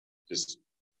 Just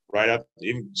right up,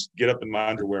 even just get up in my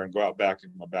underwear and go out back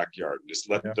in my backyard. Just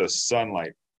let the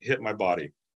sunlight hit my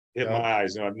body, hit my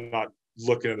eyes. I'm not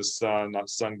looking at the sun, not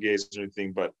sun gazing or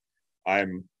anything, but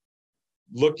I'm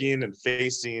looking and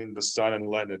facing the sun and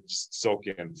letting it just soak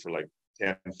in for like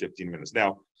 10, 15 minutes.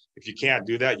 Now, if you can't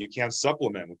do that, you can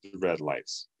supplement with the red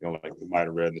lights, like the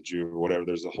Mita Red and the Juve or whatever.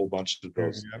 There's a whole bunch of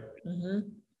those.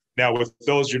 Now, with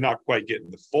those, you're not quite getting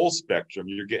the full spectrum.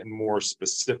 You're getting more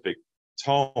specific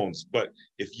tones. But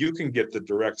if you can get the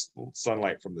direct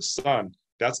sunlight from the sun,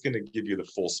 that's going to give you the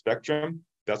full spectrum.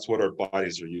 That's what our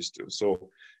bodies are used to. So,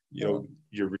 you know,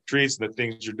 your retreats and the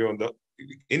things you're doing,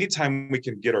 anytime we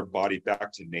can get our body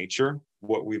back to nature,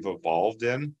 what we've evolved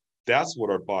in, that's what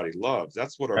our body loves.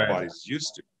 That's what our body's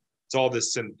used to. It's all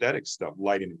this synthetic stuff,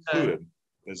 lighting included,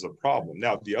 is a problem.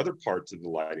 Now, the other part to the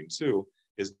lighting too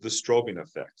is the strobing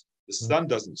effect. The sun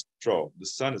doesn't strobe. The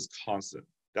sun is constant.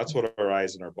 That's what our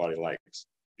eyes and our body likes.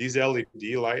 These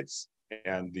LED lights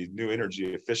and the new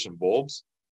energy efficient bulbs,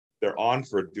 they're on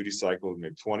for a duty cycle of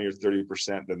maybe 20 or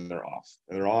 30%, then they're off.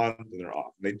 And they're on, then they're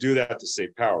off. And they do that to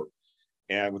save power.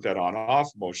 And with that on-off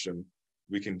motion,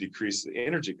 we can decrease the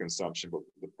energy consumption. But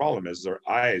the problem is our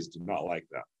eyes do not like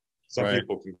that. Some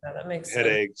people can have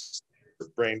headaches,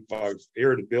 brain fog,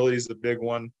 irritability is the big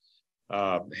one.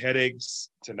 Headaches,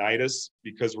 tinnitus,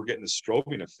 because we're getting the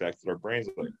strobing effect that our brains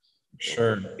like.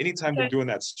 Sure. Anytime we're doing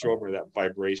that strobe or that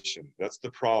vibration, that's the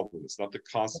problem. It's not the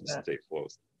constant state flow,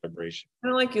 it's the vibration.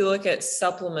 Kind of like you look at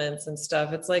supplements and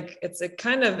stuff, it's like it's a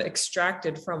kind of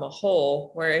extracted from a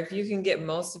whole, where if you can get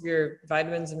most of your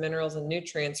vitamins and minerals and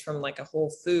nutrients from like a whole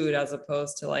food, as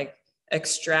opposed to like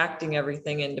extracting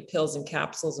everything into pills and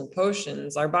capsules and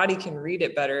potions, our body can read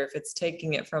it better if it's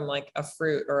taking it from like a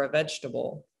fruit or a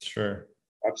vegetable. Sure.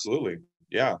 Absolutely.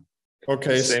 Yeah.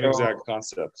 Okay. Same exact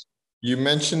concept. You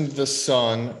mentioned the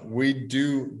sun. We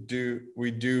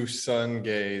do sun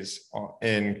gaze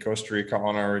in Costa Rica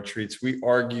on our retreats. We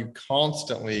argue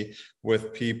constantly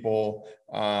with people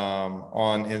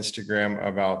on Instagram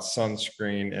about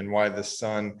sunscreen and why the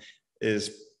sun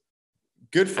is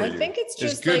good for you. I think it's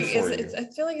just like, I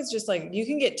feel like it's just like you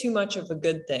can get too much of a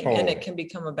good thing and it can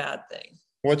become a bad thing.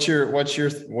 What's your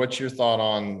thought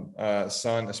on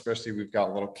sun? Especially we've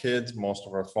got little kids. Most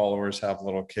of our followers have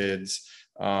little kids.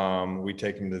 We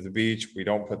take them to the beach. We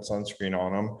don't put sunscreen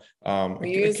on them.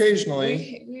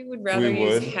 Occasionally, we would rather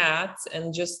use hats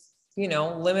and just, you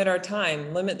know, limit our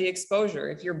time, limit the exposure.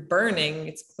 If you're burning,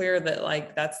 it's clear that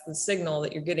like that's the signal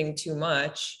that you're getting too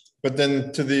much. But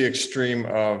then to the extreme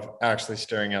of actually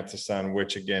staring at the sun,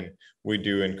 which again, we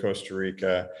do in Costa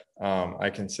Rica. I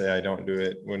can say I don't do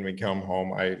it when we come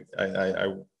home. I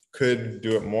could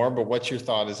do it more, but what's your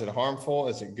thought? Is it harmful?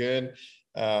 Is it good?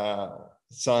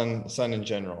 Sun in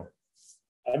general.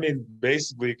 I mean,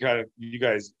 basically kind of, you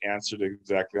guys answered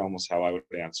exactly almost how I would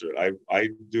answer it. I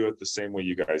do it the same way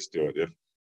you guys do it. If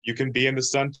you can be in the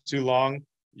sun too long,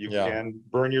 you can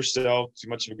burn yourself. Too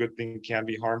much of a good thing can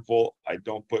be harmful. I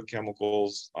don't put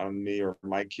chemicals on me or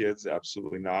my kids.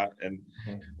 Absolutely not. And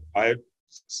I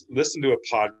listened to a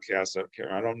podcast.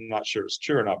 I'm not sure it's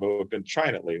true or not, but I've been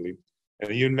trying it lately.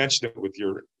 And you mentioned it with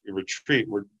your retreat,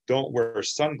 where don't wear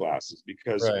sunglasses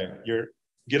because you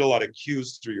get a lot of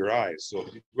cues through your eyes. So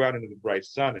if you go out into the bright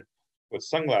sun and with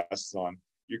sunglasses on,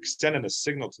 you're sending a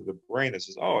signal to the brain that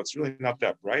says, oh, it's really not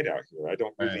that bright out here. I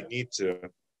don't really need to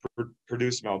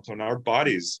produce melatonin. Our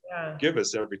bodies give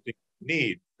us everything we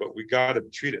need, but we got to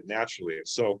treat it naturally. And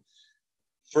so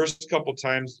first couple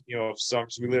times, you know, so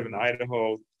we live in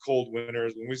Idaho, cold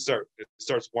winters, when it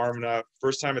starts warming up,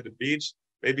 first time at the beach,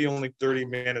 maybe only 30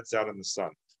 minutes out in the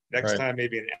sun. Next time,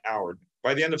 maybe an hour.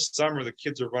 By the end of summer, the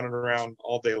kids are running around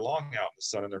all day long out in the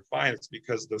sun and they're fine. It's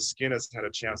because the skin has had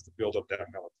a chance to build up that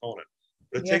melatonin.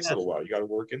 But it takes a little while. You got to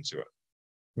work into it.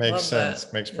 Makes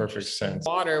sense. Makes perfect sense.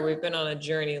 Water. We've been on a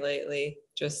journey lately,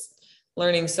 just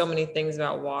learning so many things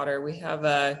about water. We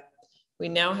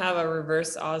now have a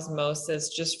reverse osmosis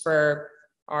just for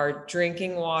our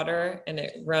drinking water, and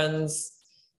it runs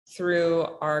through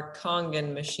our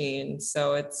Kangen machine.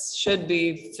 So it should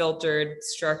be filtered,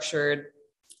 structured,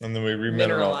 and then we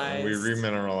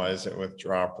remineralize it with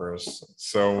droppers.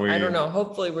 So I don't know.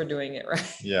 Hopefully we're doing it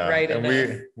right. Yeah. Right.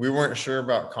 And we weren't sure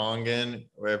about Kangen.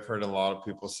 We've heard a lot of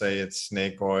people say it's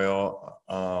snake oil.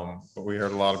 But we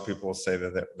heard a lot of people say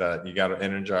that you got to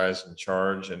energize and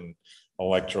charge and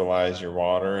electrolyze your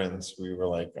water. And so we were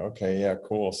like, okay, yeah,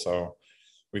 cool. So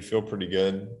we feel pretty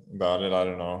good about it. I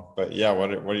don't know, but yeah, what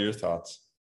are your thoughts?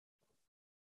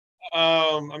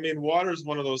 I mean, water is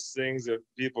one of those things that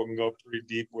people can go pretty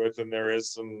deep with, and there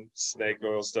is some snake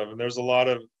oil stuff, and there's a lot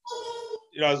of,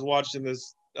 you know, I was watching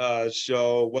this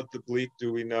show, What the Bleep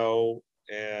Do We Know?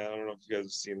 And I don't know if you guys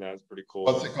have seen that. It's pretty cool.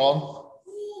 What's it called?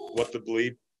 What the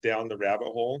Bleep, Down the Rabbit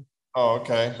Hole. Oh,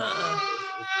 okay.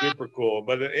 It's super cool.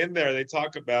 But in there, they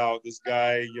talk about this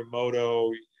guy,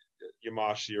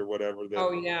 Yamashi or whatever.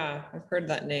 Oh, yeah. I've heard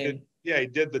that name. He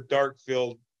did the dark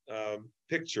field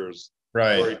pictures.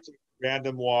 Right. Where he took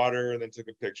random water and then took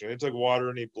a picture. And he took water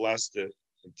and he blessed it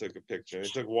and took a picture. And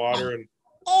he took water and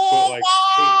put like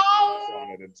paint on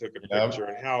it and took a picture.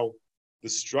 And how the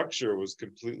structure was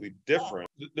completely different.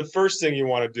 The first thing you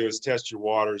want to do is test your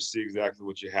water, see exactly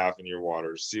what you have in your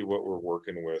water, see what we're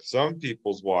working with. Some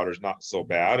people's water is not so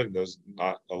bad, and there's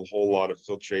not a whole lot of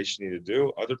filtration you need to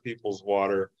do. Other people's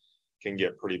water can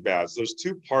get pretty bad. So there's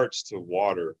two parts to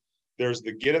water. There's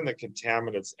the getting the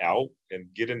contaminants out and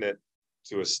getting it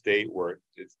to a state where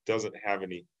it doesn't have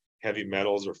any heavy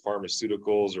metals or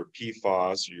pharmaceuticals or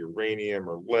PFAS or uranium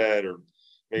or lead, or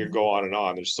maybe go on and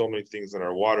on. There's so many things in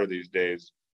our water these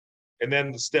days. And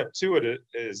then the step to it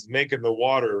is making the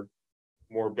water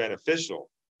more beneficial.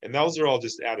 And those are all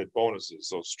just added bonuses.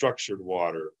 So structured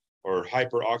water or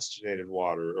hyperoxygenated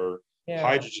water or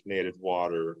hydrogenated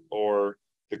water, or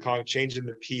changing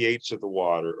the pH of the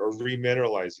water, or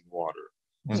remineralizing water.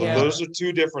 So those are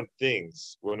two different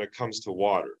things when it comes to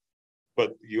water.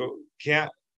 But you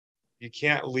can't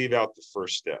leave out the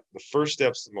first step. The first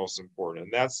step's the most important,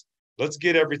 and that's, let's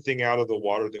get everything out of the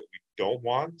water that we don't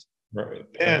want. Right.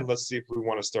 And let's see if we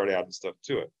want to start adding stuff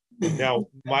to it. Now,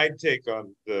 my take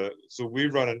on so we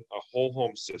run a whole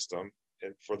home system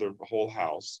and for the whole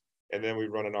house, and then we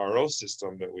run an RO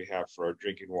system that we have for our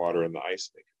drinking water and the ice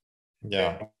maker.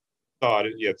 Yeah.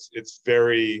 It's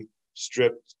very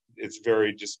stripped. It's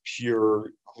very just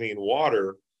pure, clean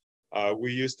water.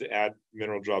 We used to add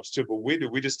mineral drops too, but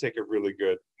we just take a really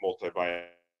good multivitamin.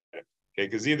 Okay,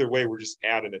 because either way, we're just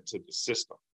adding it to the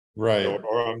system. Right.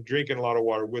 Or I'm drinking a lot of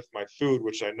water with my food,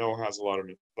 which I know has a lot of,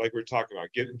 like we're talking about,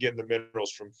 getting the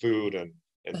minerals from food and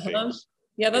things.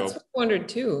 Yeah, that's what I wondered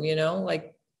too,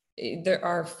 like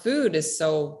our food is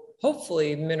so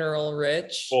hopefully mineral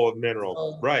rich. Full of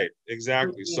minerals. Right,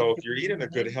 exactly. So if you're eating a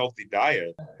good, healthy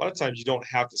diet, a lot of times you don't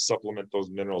have to supplement those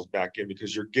minerals back in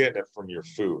because you're getting it from your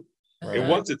food. And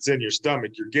once it's in your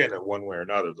stomach, you're getting it one way or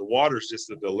another. The water is just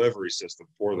the delivery system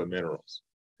for the minerals.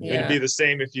 It'd be the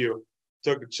same if you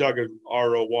took a chug of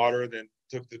RO water, then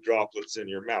took the droplets in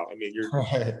your mouth. I mean, you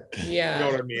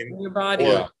know what I mean? Your body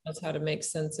knows how to make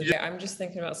sense of it. I'm just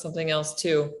thinking about something else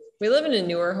too. We live in a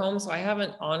newer home, so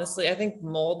I think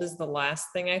mold is the last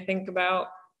thing I think about,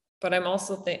 but I'm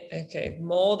also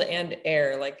mold and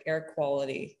air, like air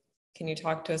quality. Can you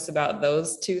talk to us about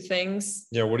those two things?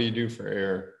 Yeah, what do you do for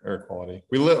air quality?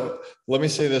 Let me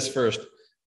say this first.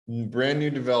 Brand new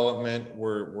development.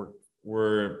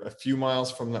 We're a few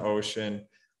miles from the ocean.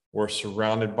 We're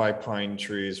surrounded by pine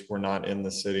trees. We're not in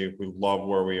the city. We love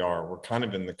where we are. We're kind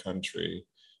of in the country.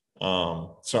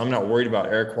 So I'm not worried about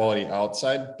air quality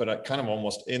outside, but I kind of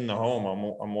almost in the home.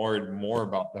 I'm worried more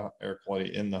about the air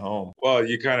quality in the home. Well,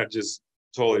 you kind of just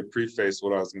totally preface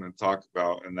what I was going to talk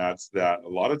about, and that's that a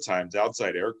lot of times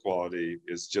outside air quality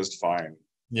is just fine.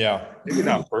 Yeah, maybe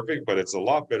not perfect, but it's a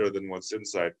lot better than what's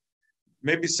inside.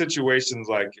 Maybe situations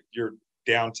like if you're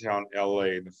downtown LA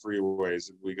and the freeways,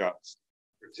 and we got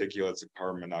particulates and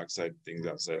carbon monoxide things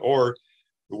outside, or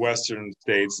the western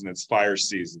states and it's fire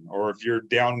season, or if you're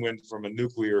downwind from a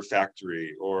nuclear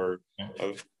factory or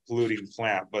a polluting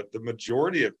plant. But the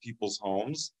majority of people's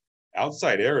homes,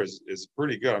 outside air is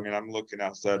pretty good. I mean, I'm looking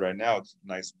outside right now, it's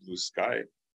nice blue sky.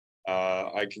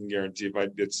 I can guarantee if I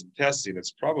did some testing,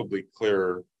 it's probably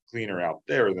cleaner out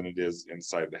there than it is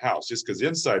inside the house, just because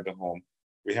inside the home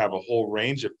we have a whole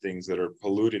range of things that are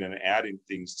polluting and adding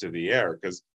things to the air.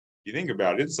 Because you think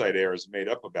about it, inside air is made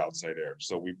up of outside air,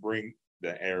 so we bring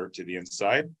the air to the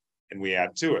inside and we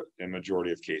add to it in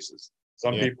majority of cases.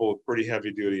 Some people with pretty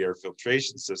heavy duty air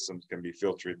filtration systems can be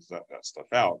filtering that stuff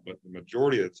out, but the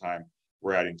majority of the time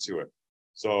we're adding to it.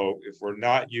 So if we're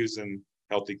not using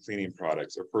healthy cleaning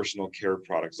products or personal care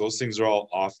products, those things are all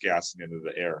off gassing into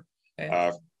the air.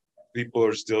 People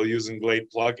are still using Glade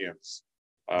plugins.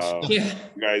 You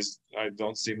guys, I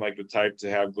don't seem like the type to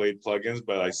have Glade plugins,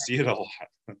 but I see it a lot.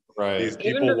 Right. These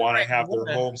people want to have their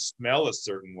home smell a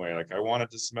certain way. Like, I want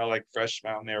it to smell like fresh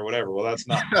mountain air, whatever. Well, that's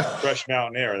not fresh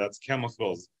mountain air. That's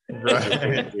chemicals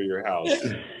through your house.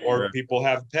 Or people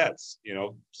have pets,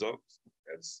 so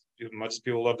as much as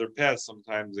people love their pets,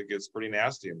 sometimes it gets pretty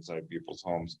nasty inside people's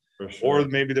homes. Or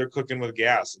maybe they're cooking with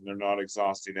gas and they're not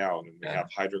exhausting out, and they have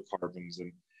hydrocarbons.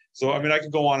 And so, I mean, I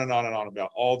could go on and on and on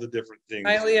about all the different things.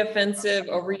 Highly offensive,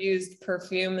 overused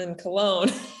perfume and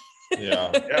cologne.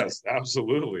 Yes,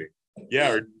 absolutely.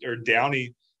 Yeah, or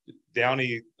Downy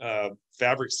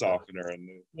fabric softener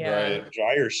and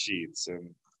dryer sheets.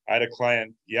 And I had a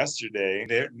client yesterday,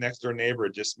 their next door neighbor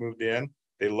had just moved in.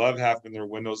 They love having their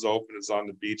windows open. It's on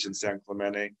the beach in San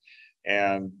Clemente,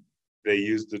 and they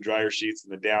use the dryer sheets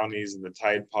and the Downies and the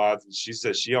Tide Pods. And she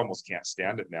says she almost can't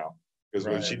stand it now, because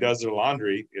when she does their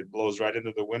laundry, it blows right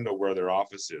into the window where their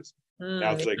office is.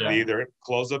 Now it's like they either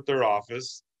close up their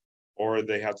office, or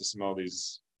they have to smell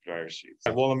these dryer sheets.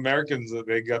 Well, Americans,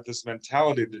 they got this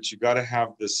mentality that you got to have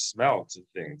this smell to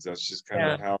things. That's just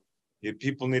kind of how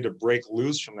people need to break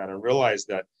loose from that and realize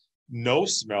that no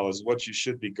smell is what you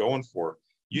should be going for.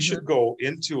 You should go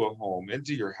into a home,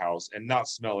 into your house, and not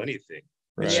smell anything.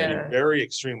 It should be very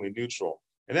extremely neutral.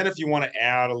 And then if you want to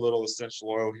add a little essential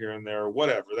oil here and there,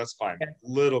 whatever, that's fine.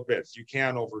 Little bits. You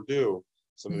can't overdo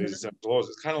some of these essential oils.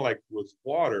 It's kind of like with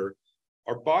water.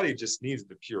 Our body just needs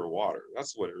the pure water.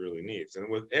 That's what it really needs. And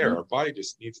with air, our body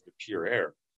just needs the pure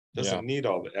air. It doesn't need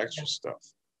all the extra stuff.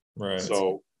 Right.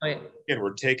 So again,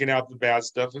 we're taking out the bad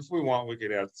stuff. If we want, we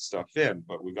could add stuff in,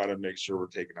 but we got to make sure we're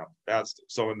taking out the bad stuff.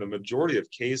 So in the majority of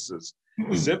cases,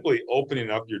 simply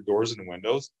opening up your doors and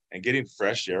windows and getting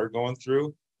fresh air going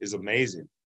through is amazing.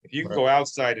 If you can go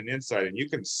outside and inside and you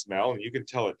can smell and you can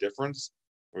tell a difference,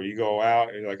 or you go out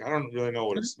and you're like, I don't really know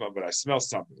what it smells, but I smell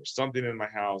something. There's something in my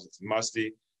house. It's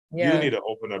musty. You need to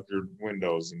open up your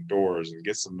windows and doors and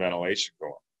get some ventilation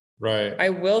going. Right. I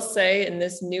will say in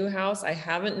this new house, I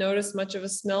haven't noticed much of a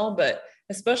smell, but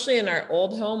especially in our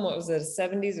old home, what was it, a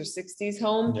 70s or 60s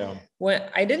home? When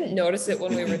I didn't notice it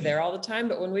when we were there all the time,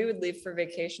 but when we would leave for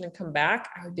vacation and come back,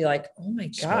 I would be like, oh my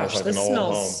gosh, like this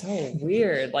smells so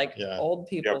weird. Like old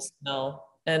people smell.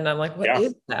 And I'm like, what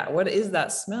is that? What is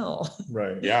that smell?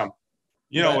 Right. Yeah.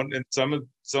 You know, and some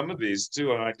of these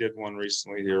too, and I did one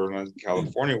recently here when I was in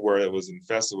California where it was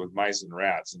infested with mice and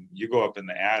rats. And you go up in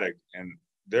the attic and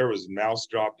there was mouse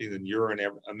droppings and urine.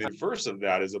 I mean, the first of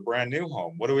that is a brand new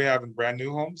home. What do we have in brand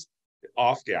new homes?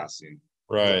 Off-gassing.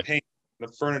 Right. The paint, the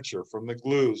furniture, from the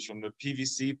glues, from the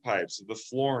PVC pipes, the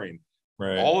flooring.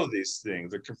 Right. All of these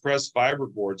things, the compressed fiber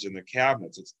boards in the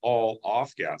cabinets, it's all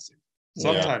off-gassing.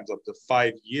 Sometimes up to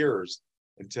 5 years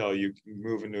until you can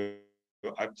move into.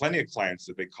 I have plenty of clients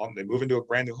that they move into a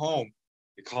brand new home.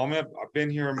 They call me up. I've been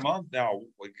here a month now.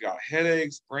 We got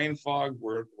headaches, brain fog.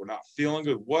 We're not feeling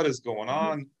good. What is going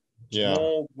on?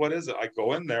 Mold, what is it? I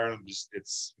go in there and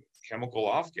it's chemical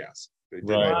off gas. They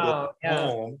did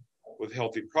home with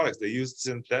healthy products. They used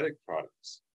synthetic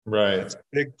products. Right. It's a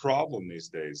big problem these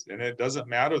days. And it doesn't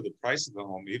matter the price of the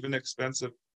home. Even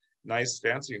expensive, nice,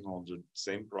 fancy homes are the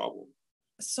same problem.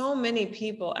 So many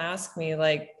people ask me,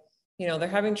 like, you know, they're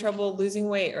having trouble losing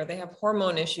weight, or they have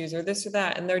hormone issues, or this or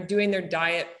that, and they're doing their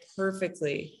diet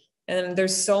perfectly. And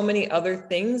there's so many other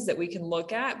things that we can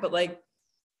look at, but like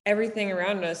everything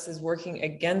around us is working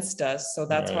against us. So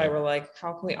that's why we're like,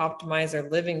 how can we optimize our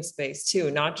living space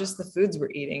too? Not just the foods we're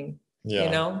eating, you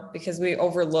know, because we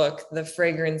overlook the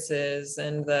fragrances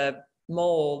and the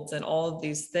molds and all of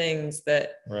these things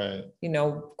that, you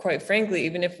know, quite frankly,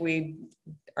 even if we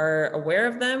are aware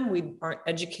of them, we aren't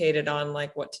educated on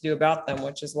like what to do about them,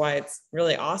 which is why it's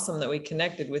really awesome that we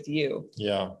connected with you.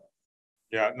 No,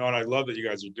 and I love that you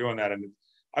guys are doing that. And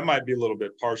I might be a little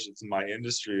bit partial to my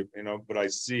industry, you know, but I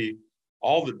see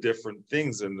all the different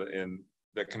things in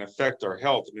that can affect our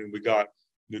health. I mean, we got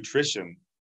nutrition,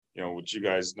 you know, which you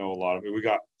guys know a lot of it. We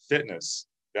got fitness,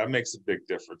 that makes a big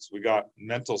difference. We got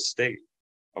mental state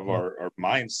of our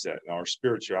mindset and our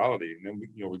spirituality, and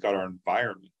then we got our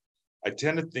environment. I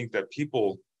tend to think that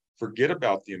people forget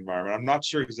about the environment. I'm not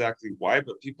sure exactly why,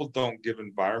 but people don't give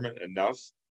environment enough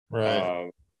of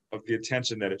the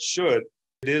attention that it should.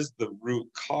 It is the root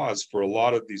cause for a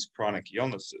lot of these chronic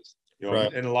illnesses. You know,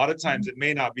 and a lot of times it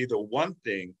may not be the one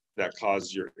thing that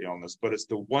caused your illness, but it's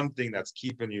the one thing that's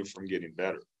keeping you from getting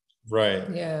better. Right.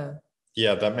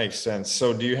 Yeah, that makes sense.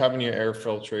 So do you have any air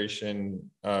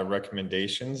filtration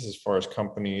recommendations as far as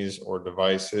companies or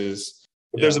devices?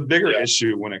 But there's a bigger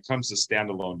issue when it comes to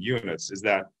standalone units, is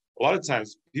that a lot of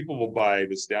times people will buy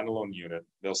the standalone unit,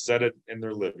 they'll set it in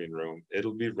their living room,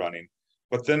 it'll be running,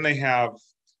 but then they have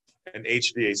an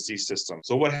HVAC system.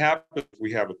 So what happens if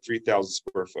we have a 3,000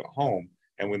 square foot home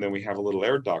and then we have a little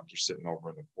air doctor sitting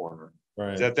over in the corner?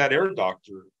 Is that air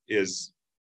doctor is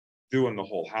doing the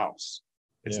whole house.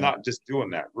 It's not just doing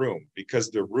that room,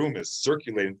 because the room is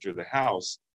circulating through the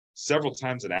house several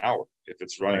times an hour if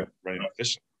it's running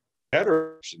efficiently.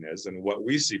 Better option is, and what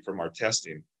we see from our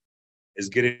testing, is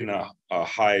getting a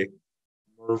high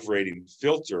MERV rating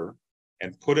filter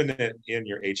and putting it in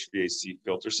your HVAC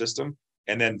filter system,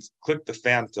 and then click the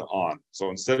fan to on. So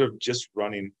instead of just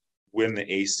running when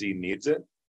the AC needs it,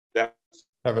 that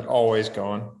have it always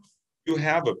going. You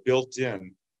have a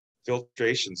built-in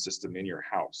filtration system in your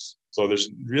house. So there's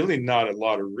really not a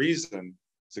lot of reason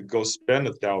to go spend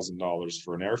 $1,000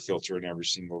 for an air filter in every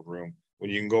single room, when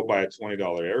you can go buy a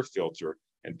 $20 air filter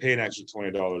and pay an extra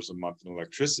 $20 a month in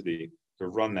electricity to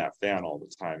run that fan all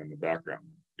the time in the background.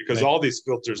 Because all these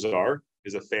filters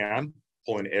is a fan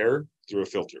pulling air through a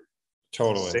filter.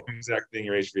 Totally. Same exact thing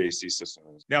your HVAC system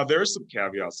is. Now, there are some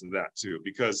caveats to that too,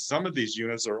 because some of these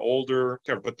units are older,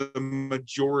 but the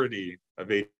majority of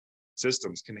HVAC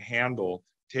systems can handle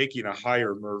taking a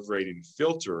higher MERV rating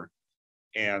filter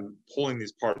and pulling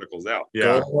these particles out.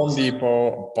 Go to Home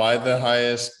Depot, buy the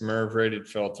highest MERV rated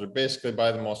filter, basically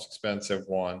buy the most expensive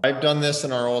one. I've done this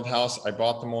in our old house. I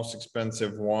bought the most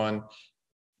expensive one.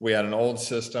 We had an old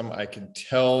system. I could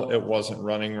tell it wasn't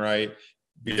running right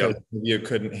because you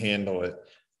couldn't handle it.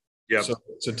 Yeah.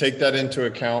 So take that into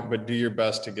account, but do your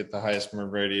best to get the highest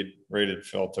MERV rated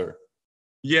filter.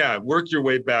 Yeah, work your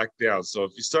way back down. So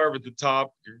if you start at the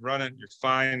top, you're running, you're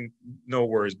fine, no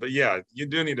worries. But yeah, you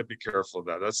do need to be careful of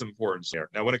that. That's important here.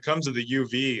 Now, when it comes to the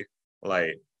UV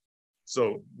light,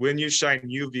 so when you shine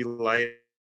UV light,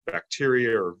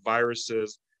 bacteria or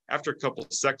viruses, after a couple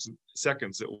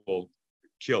seconds, it will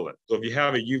kill it. So if you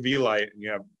have a UV light and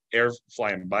you have air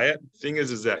flying by it, the thing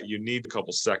is that you need a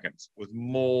couple seconds. With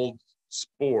mold,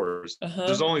 spores,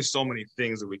 there's only so many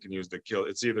things that we can use to kill.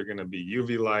 It's either going to be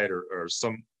UV light or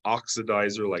some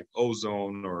oxidizer like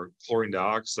ozone or chlorine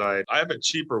dioxide. I have a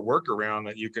cheaper workaround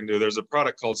that you can do. There's a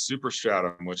product called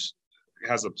Superstratum, which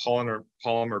has a polymer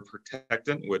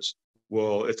protectant, which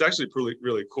it's actually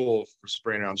really cool for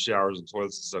spraying around showers and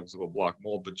toilets and stuff, because it will block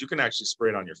mold, but you can actually spray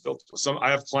it on your filter.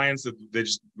 I have clients that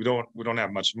we don't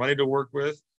have much money to work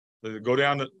with. They go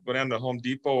down to Home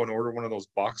Depot and order one of those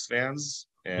box fans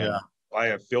and buy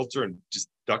a filter and just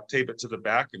duct tape it to the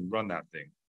back and run that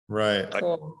thing. Right.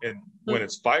 Cool. And when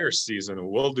it's fire season,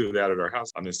 we'll do that at our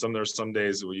house. I mean, there's some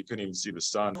days where you couldn't even see the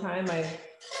sun. Time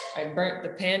I burnt the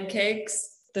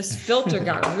pancakes. This filter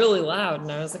got really loud, and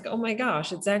I was like, "Oh my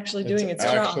gosh, it's actually doing its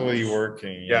job." Actually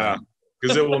working. Yeah,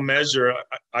 because it will measure.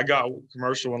 I got a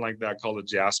commercial one like that called a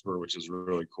Jasper, which is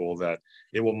really cool. That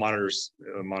it will monitors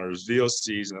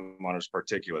VOCs and it monitors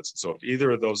particulates. So if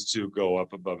either of those two go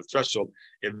up above a threshold,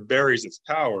 it varies its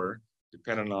power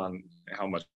depending on how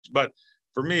much. But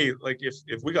for me, like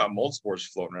if we got mold spores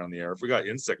floating around the air, if we got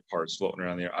insect parts floating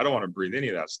around the air, I don't want to breathe any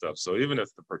of that stuff. So even if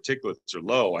the particulates are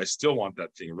low, I still want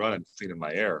that thing running, cleaning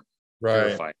my air. Right.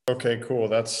 Purifying. Okay, cool.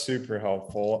 That's super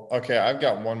helpful. Okay, I've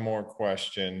got one more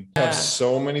question. I have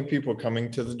so many people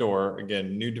coming to the door.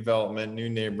 Again, new development, new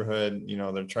neighborhood.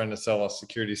 They're trying to sell us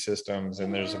security systems,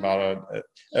 and there's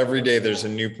every day there's a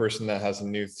new person that has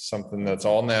something that's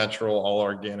all natural, all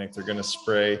organic. They're going to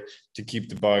spray to keep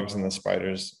the bugs and the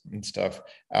spiders and stuff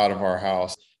out of our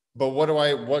house. But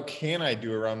what can I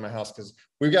do around my house? Because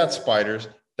we've got spiders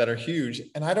that are huge,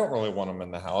 and I don't really want them in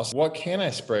the house. What can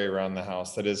I spray around the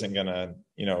house that isn't gonna,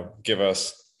 give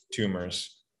us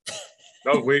tumors?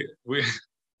 No, we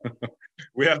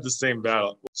we have the same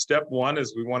battle. Step one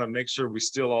is we want to make sure we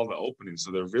seal all the openings,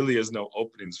 so there really is no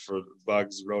openings for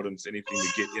bugs, rodents, anything to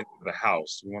get into the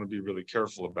house. We want to be really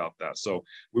careful about that. So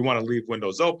we want to leave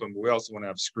windows open, but we also want to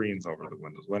have screens over the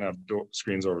windows. We want to have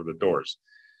screens over the doors.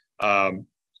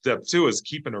 Step two is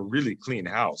keeping a really clean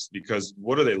house, because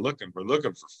what are they looking for?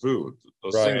 Looking for food.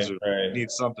 Those things need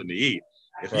something to eat.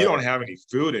 If you don't have any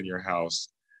food in your house,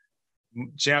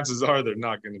 chances are they're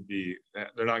not going to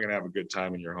have a good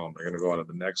time in your home. They're going to go on to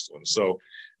the next one. So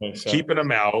keeping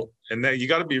them out, and then you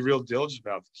got to be real diligent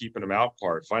about the keeping them out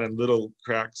part, finding little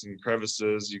cracks and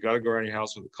crevices. You got to go around your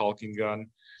house with a caulking gun.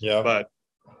 Yeah. But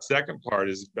second part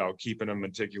is about keeping a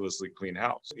meticulously clean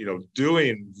house,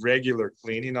 doing regular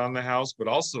cleaning on the house, but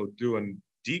also doing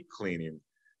deep cleaning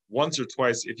once or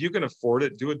twice. If you can afford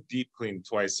it, do a deep clean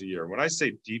twice a year. When I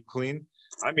say deep clean,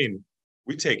 I mean,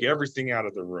 we take everything out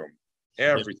of the room,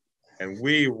 everything, and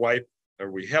we wipe, or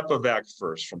we HEPA vac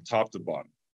first from top to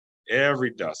bottom. Every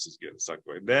dust is getting sucked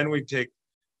away. Then we take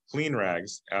clean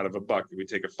rags out of a bucket. We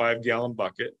take a 5-gallon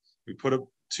bucket. We put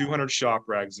 200 shop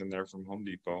rags in there from Home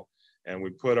Depot. And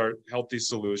we put our healthy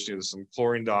solution, some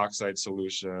chlorine dioxide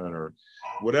solution or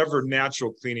whatever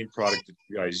natural cleaning product that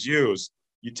you guys use.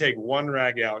 You take one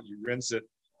rag out, you rinse it,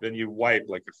 then you wipe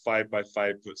like a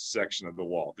 5-by-5 foot section of the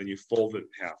wall. Then you fold it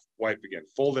in half, wipe again,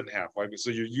 fold it in half, wipe it. So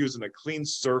you're using a clean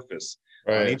surface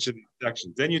on each of these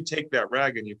sections. Then you take that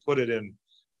rag and you put it in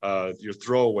your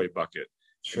throwaway bucket.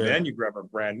 And then you grab a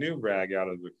brand new rag out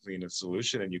of the cleaning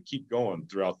solution and you keep going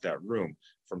throughout that room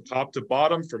from top to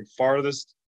bottom, from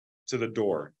farthest to the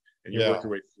door, and you work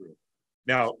your way through.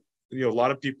 Now, a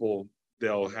lot of people,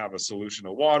 they'll have a solution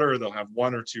of water, they'll have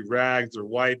 1 or 2 rags, they're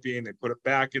wiping, they put it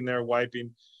back in there,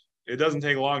 wiping. It doesn't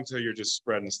take long until you're just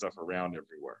spreading stuff around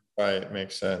everywhere. Right,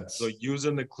 makes sense. So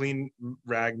using the clean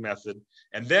rag method,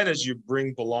 and then as you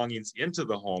bring belongings into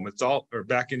the home, or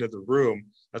back into the room,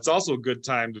 that's also a good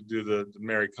time to do the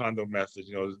Marie Kondo method.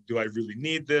 Do I really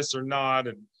need this or not?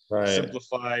 And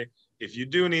simplify. if you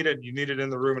do need it, you need it in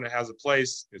the room and it has a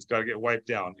place, it's got to get wiped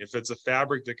down. If it's a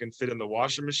fabric that can fit in the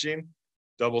washing machine,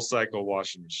 double cycle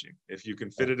washing machine. If you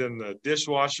can fit it in the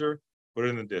dishwasher, put it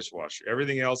in the dishwasher.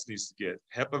 Everything else needs to get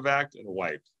HEPA-vacked and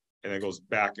wiped, and it goes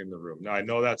back in the room. Now, I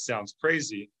know that sounds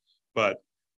crazy, but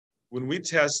when we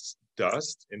test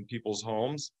dust in people's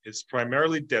homes, it's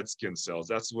primarily dead skin cells.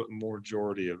 That's what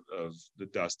majority of the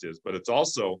dust is, but it's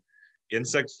also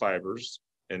insect fibers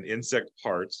and insect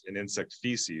parts and insect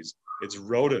feces. It's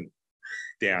rodent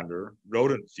dander,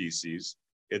 rodent feces.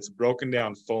 It's broken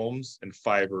down foams and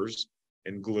fibers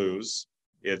and glues.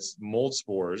 It's mold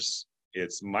spores.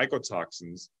 It's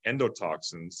mycotoxins,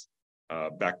 endotoxins,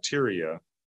 bacteria,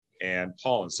 and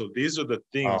pollen. So these are the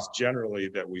things generally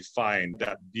that we find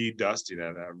that de-dusting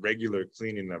and a regular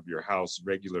cleaning of your house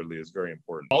regularly is very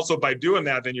important. Also, by doing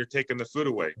that, then you're taking the food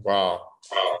away. Wow.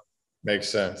 Makes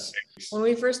sense. When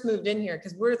we first moved in here,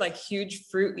 because we're like huge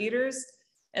fruit eaters,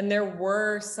 and there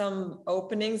were some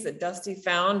openings that Dusty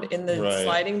found in the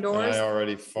sliding doors. I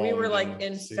already we were like and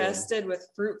infested with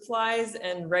fruit flies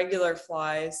and regular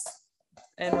flies.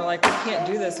 And we're like, we can't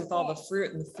do this with all the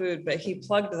fruit and the food, but he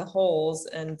plugged the holes.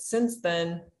 And since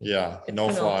then, no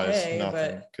flies, okay,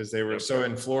 nothing. Because they were, so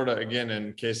in Florida, again,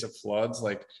 in case of floods,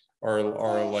 like, or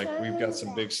like we've got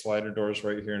some big slider doors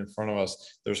right here in front of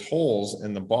us. There's holes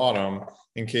in the bottom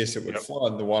in case it would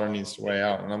flood, the water needs to way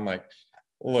out. And I'm like,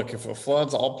 look, if it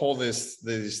floods, I'll pull these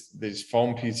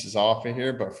foam pieces off of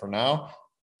here. But for now,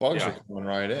 bugs are coming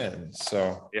right in.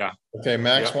 So okay,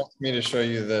 Max wants me to show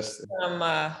you this from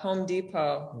Home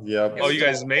Depot. Yep. Oh, you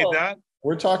guys made that?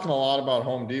 We're talking a lot about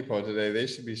Home Depot today. They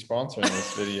should be sponsoring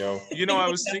this video. You know, I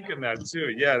was thinking that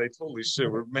too. Yeah, they totally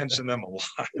should. We've mentioned them a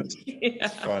lot.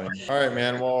 Funny. All right,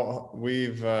 man. Well,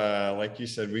 we've like you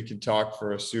said, we could talk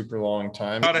for a super long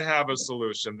time. Got to have a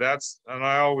solution. And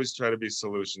I always try to be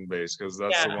solution based, because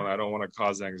that's the one I don't want to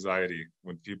cause anxiety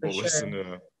when people listen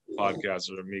to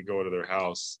podcasts or me go to their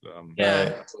house.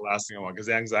 That's the last thing I want, because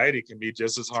anxiety can be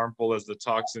just as harmful as the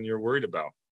toxin you're worried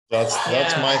about. That's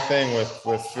my thing with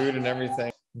food and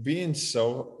everything. Being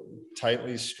so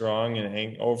tightly strung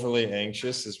and overly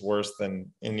anxious is worse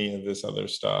than any of this other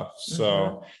stuff.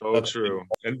 So that's true.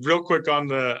 And real quick on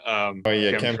the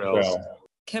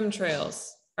chemtrails.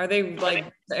 Are they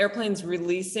like the airplanes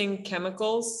releasing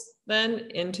chemicals then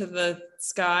into the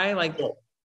sky? Like,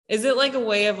 is it like a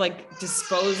way of like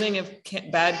disposing of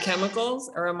bad chemicals,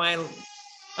 or am I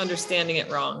understanding it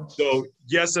wrong? So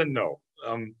yes and no.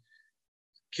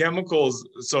 Chemicals,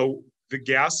 so the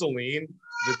gasoline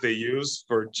that they use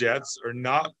for jets are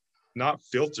not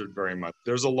filtered very much.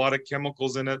 There's a lot of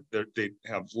chemicals in it. They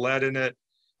have lead in it.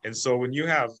 And so when you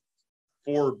have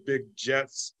 4 big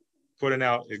jets putting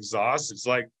out exhaust, it's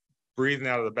like breathing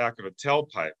out of the back of a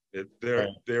tailpipe.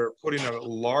 They're putting a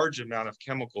large amount of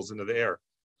chemicals into the air.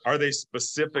 Are they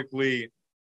specifically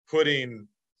putting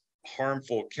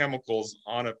harmful chemicals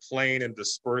on a plane and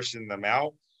dispersing them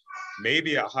out?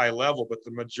 Maybe at high level, but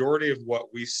the majority of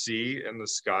what we see in the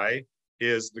sky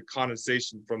is the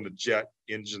condensation from the jet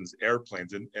engines,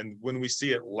 airplanes. And when we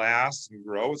see it last and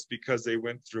grow, it's because they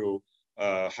went through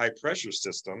a high pressure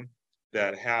system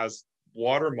that has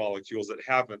water molecules that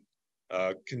haven't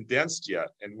condensed yet.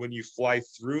 And when you fly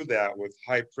through that with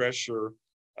high pressure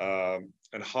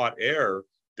and hot air,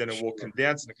 then it will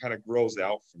condense and it kind of grows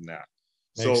out from that.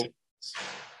 So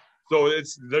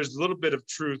there's a little bit of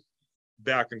truth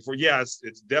back and forth. Yeah,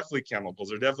 it's definitely chemicals.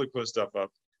 They're definitely putting stuff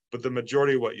up, but the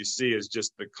majority of what you see is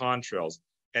just the contrails.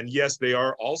 And yes, they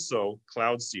are also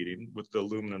cloud seeding with the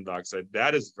aluminum dioxide.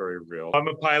 That is very real. I'm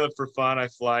a pilot for fun. I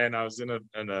fly, and I was in a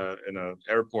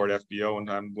airport FBO one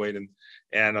time waiting,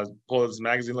 and I pulled this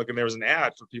magazine looking. There was an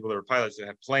ad for people that were pilots that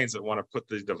had planes that want to put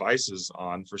the devices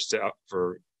on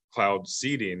for cloud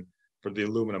seeding for the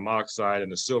aluminum oxide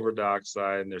and the silver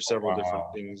dioxide, and there's several different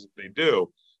things that they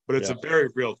do. But it's a very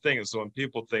real thing. And so when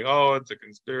people think, oh, it's a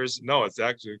conspiracy, no, it's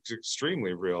actually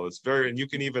extremely real. It's very, and you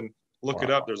can even look it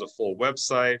up. There's a full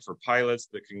website for pilots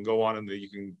that can go on and you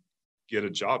can get a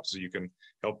job. So you can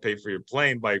help pay for your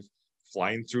plane by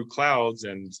flying through clouds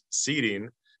and seeding.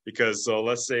 Because so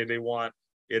let's say they want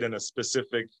it in a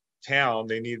specific town,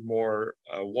 they need more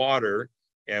water,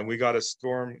 and we got a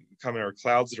storm coming or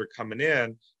clouds that are coming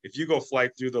in. If you go fly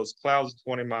through those clouds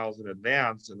 20 miles in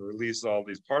advance and release all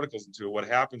these particles into it, what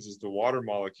happens is the water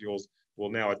molecules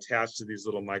will now attach to these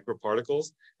little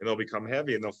microparticles, and they'll become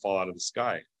heavy and they'll fall out of the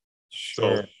sky.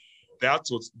 So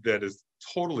that's that is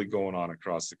totally going on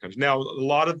across the country. Now, a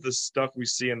lot of the stuff we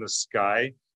see in the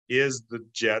sky is the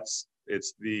jets.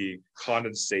 It's the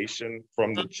condensation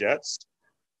from the jets.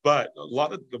 But a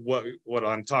lot of what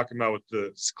I'm talking about with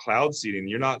the cloud seeding,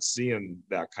 you're not seeing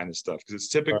that kind of stuff because it's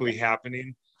typically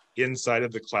happening inside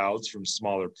of the clouds from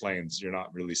smaller planes. You're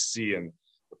not really seeing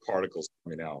the particles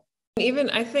coming out. Even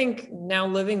I think now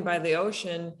living by the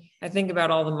ocean, I think about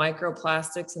all the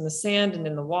microplastics in the sand and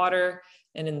in the water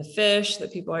and in the fish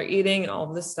that people are eating and all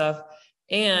of this stuff.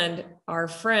 And our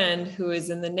friend who is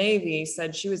in the Navy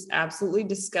said she was absolutely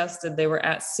disgusted. They were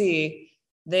at sea.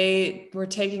 They were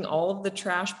taking all of the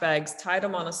trash bags, tied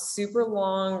them on a super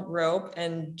long rope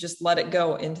and just let it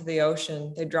go into the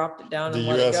ocean. They dropped it down and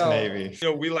let it go. The U.S. Navy. You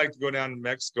know, we like to go down to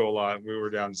Mexico a lot. We were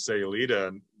down in Sayulita,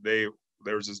 and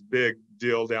there was this big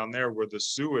deal down there where the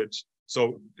sewage.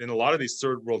 So in a lot of these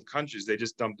third world countries, they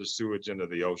just dump the sewage into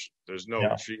the ocean. There's no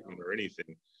treatment or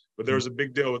anything. But there was a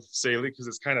big deal with Sayulita because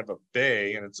it's kind of a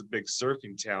bay and it's a big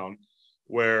surfing town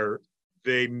where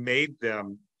they made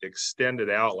them extend it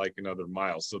out like another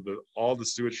mile. So all the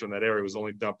sewage from that area was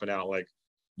only dumping out like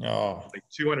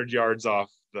 200 yards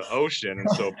off the ocean. And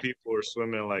so people were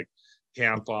swimming like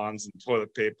tampons and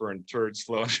toilet paper and turds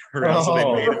floating around. So they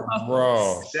made it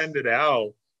extend it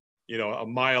out, you know, a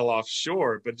mile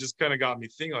offshore. But just kind of got me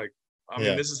thinking, like, I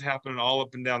mean, this is happening all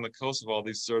up and down the coast of all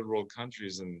these third world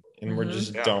countries. And we're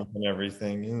just dumping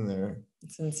everything in there.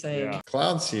 It's insane. Yeah.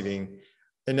 Cloud seeding,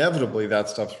 inevitably that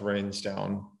stuff rains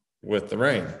down with the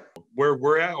rain. Where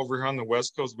we're at over here on the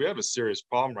West Coast, we have a serious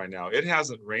problem right now. It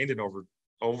hasn't rained in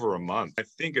over a month. I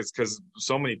think it's because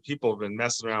so many people have been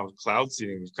messing around with cloud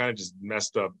seeding. It's kind of just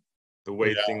messed up the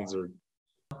way things are.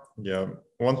 Yeah.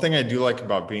 One thing I do like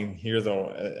about being here, though,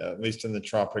 at least in the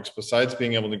tropics, besides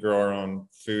being able to grow our own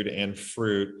food and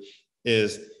fruit,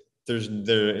 is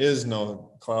there is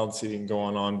no cloud seeding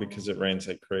going on because it rains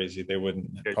like crazy. They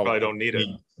probably don't need it.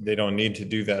 They don't need to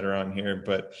do that around here.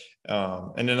 But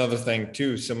and another thing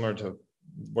too, similar to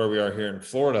where we are here in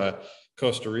Florida,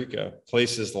 Costa Rica,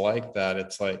 places like that,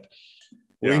 it's like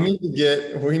we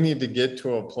need to get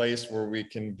to a place where we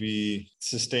can be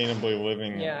sustainably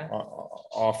living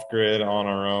off grid on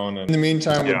our own. And in the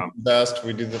meantime, we do the best.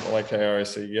 We do like I always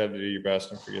say, you got to do your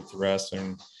best and forget the rest.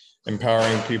 And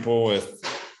empowering people with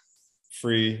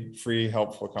free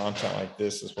helpful content like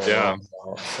this is what we're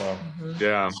about.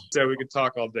 So so we could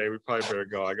talk all day. We probably better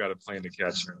go. I got a plane to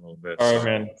catch here in a little bit. All right,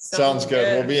 man. Sounds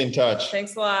good. We'll be in touch.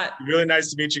 Thanks a lot. Really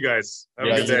nice to meet you guys. Have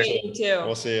a good day. You too.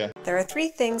 We'll see you. There are 3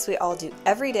 things we all do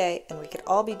every day, and we could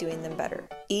all be doing them better: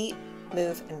 eat,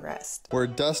 move, and rest. We're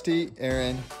Dusty,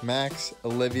 Erin, Max,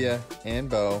 Olivia, and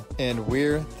Bo, and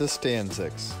we're the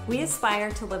Stanzics. We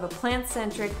aspire to live a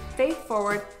plant-centric,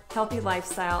 faith-forward, healthy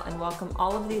lifestyle and welcome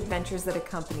all of the adventures that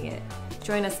accompany it.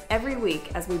 Join us every week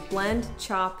as we blend,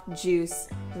 chop, juice,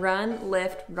 run,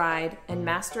 lift, ride, and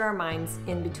master our minds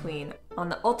in between on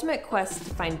the ultimate quest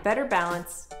to find better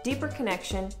balance, deeper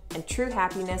connection, and true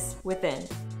happiness within.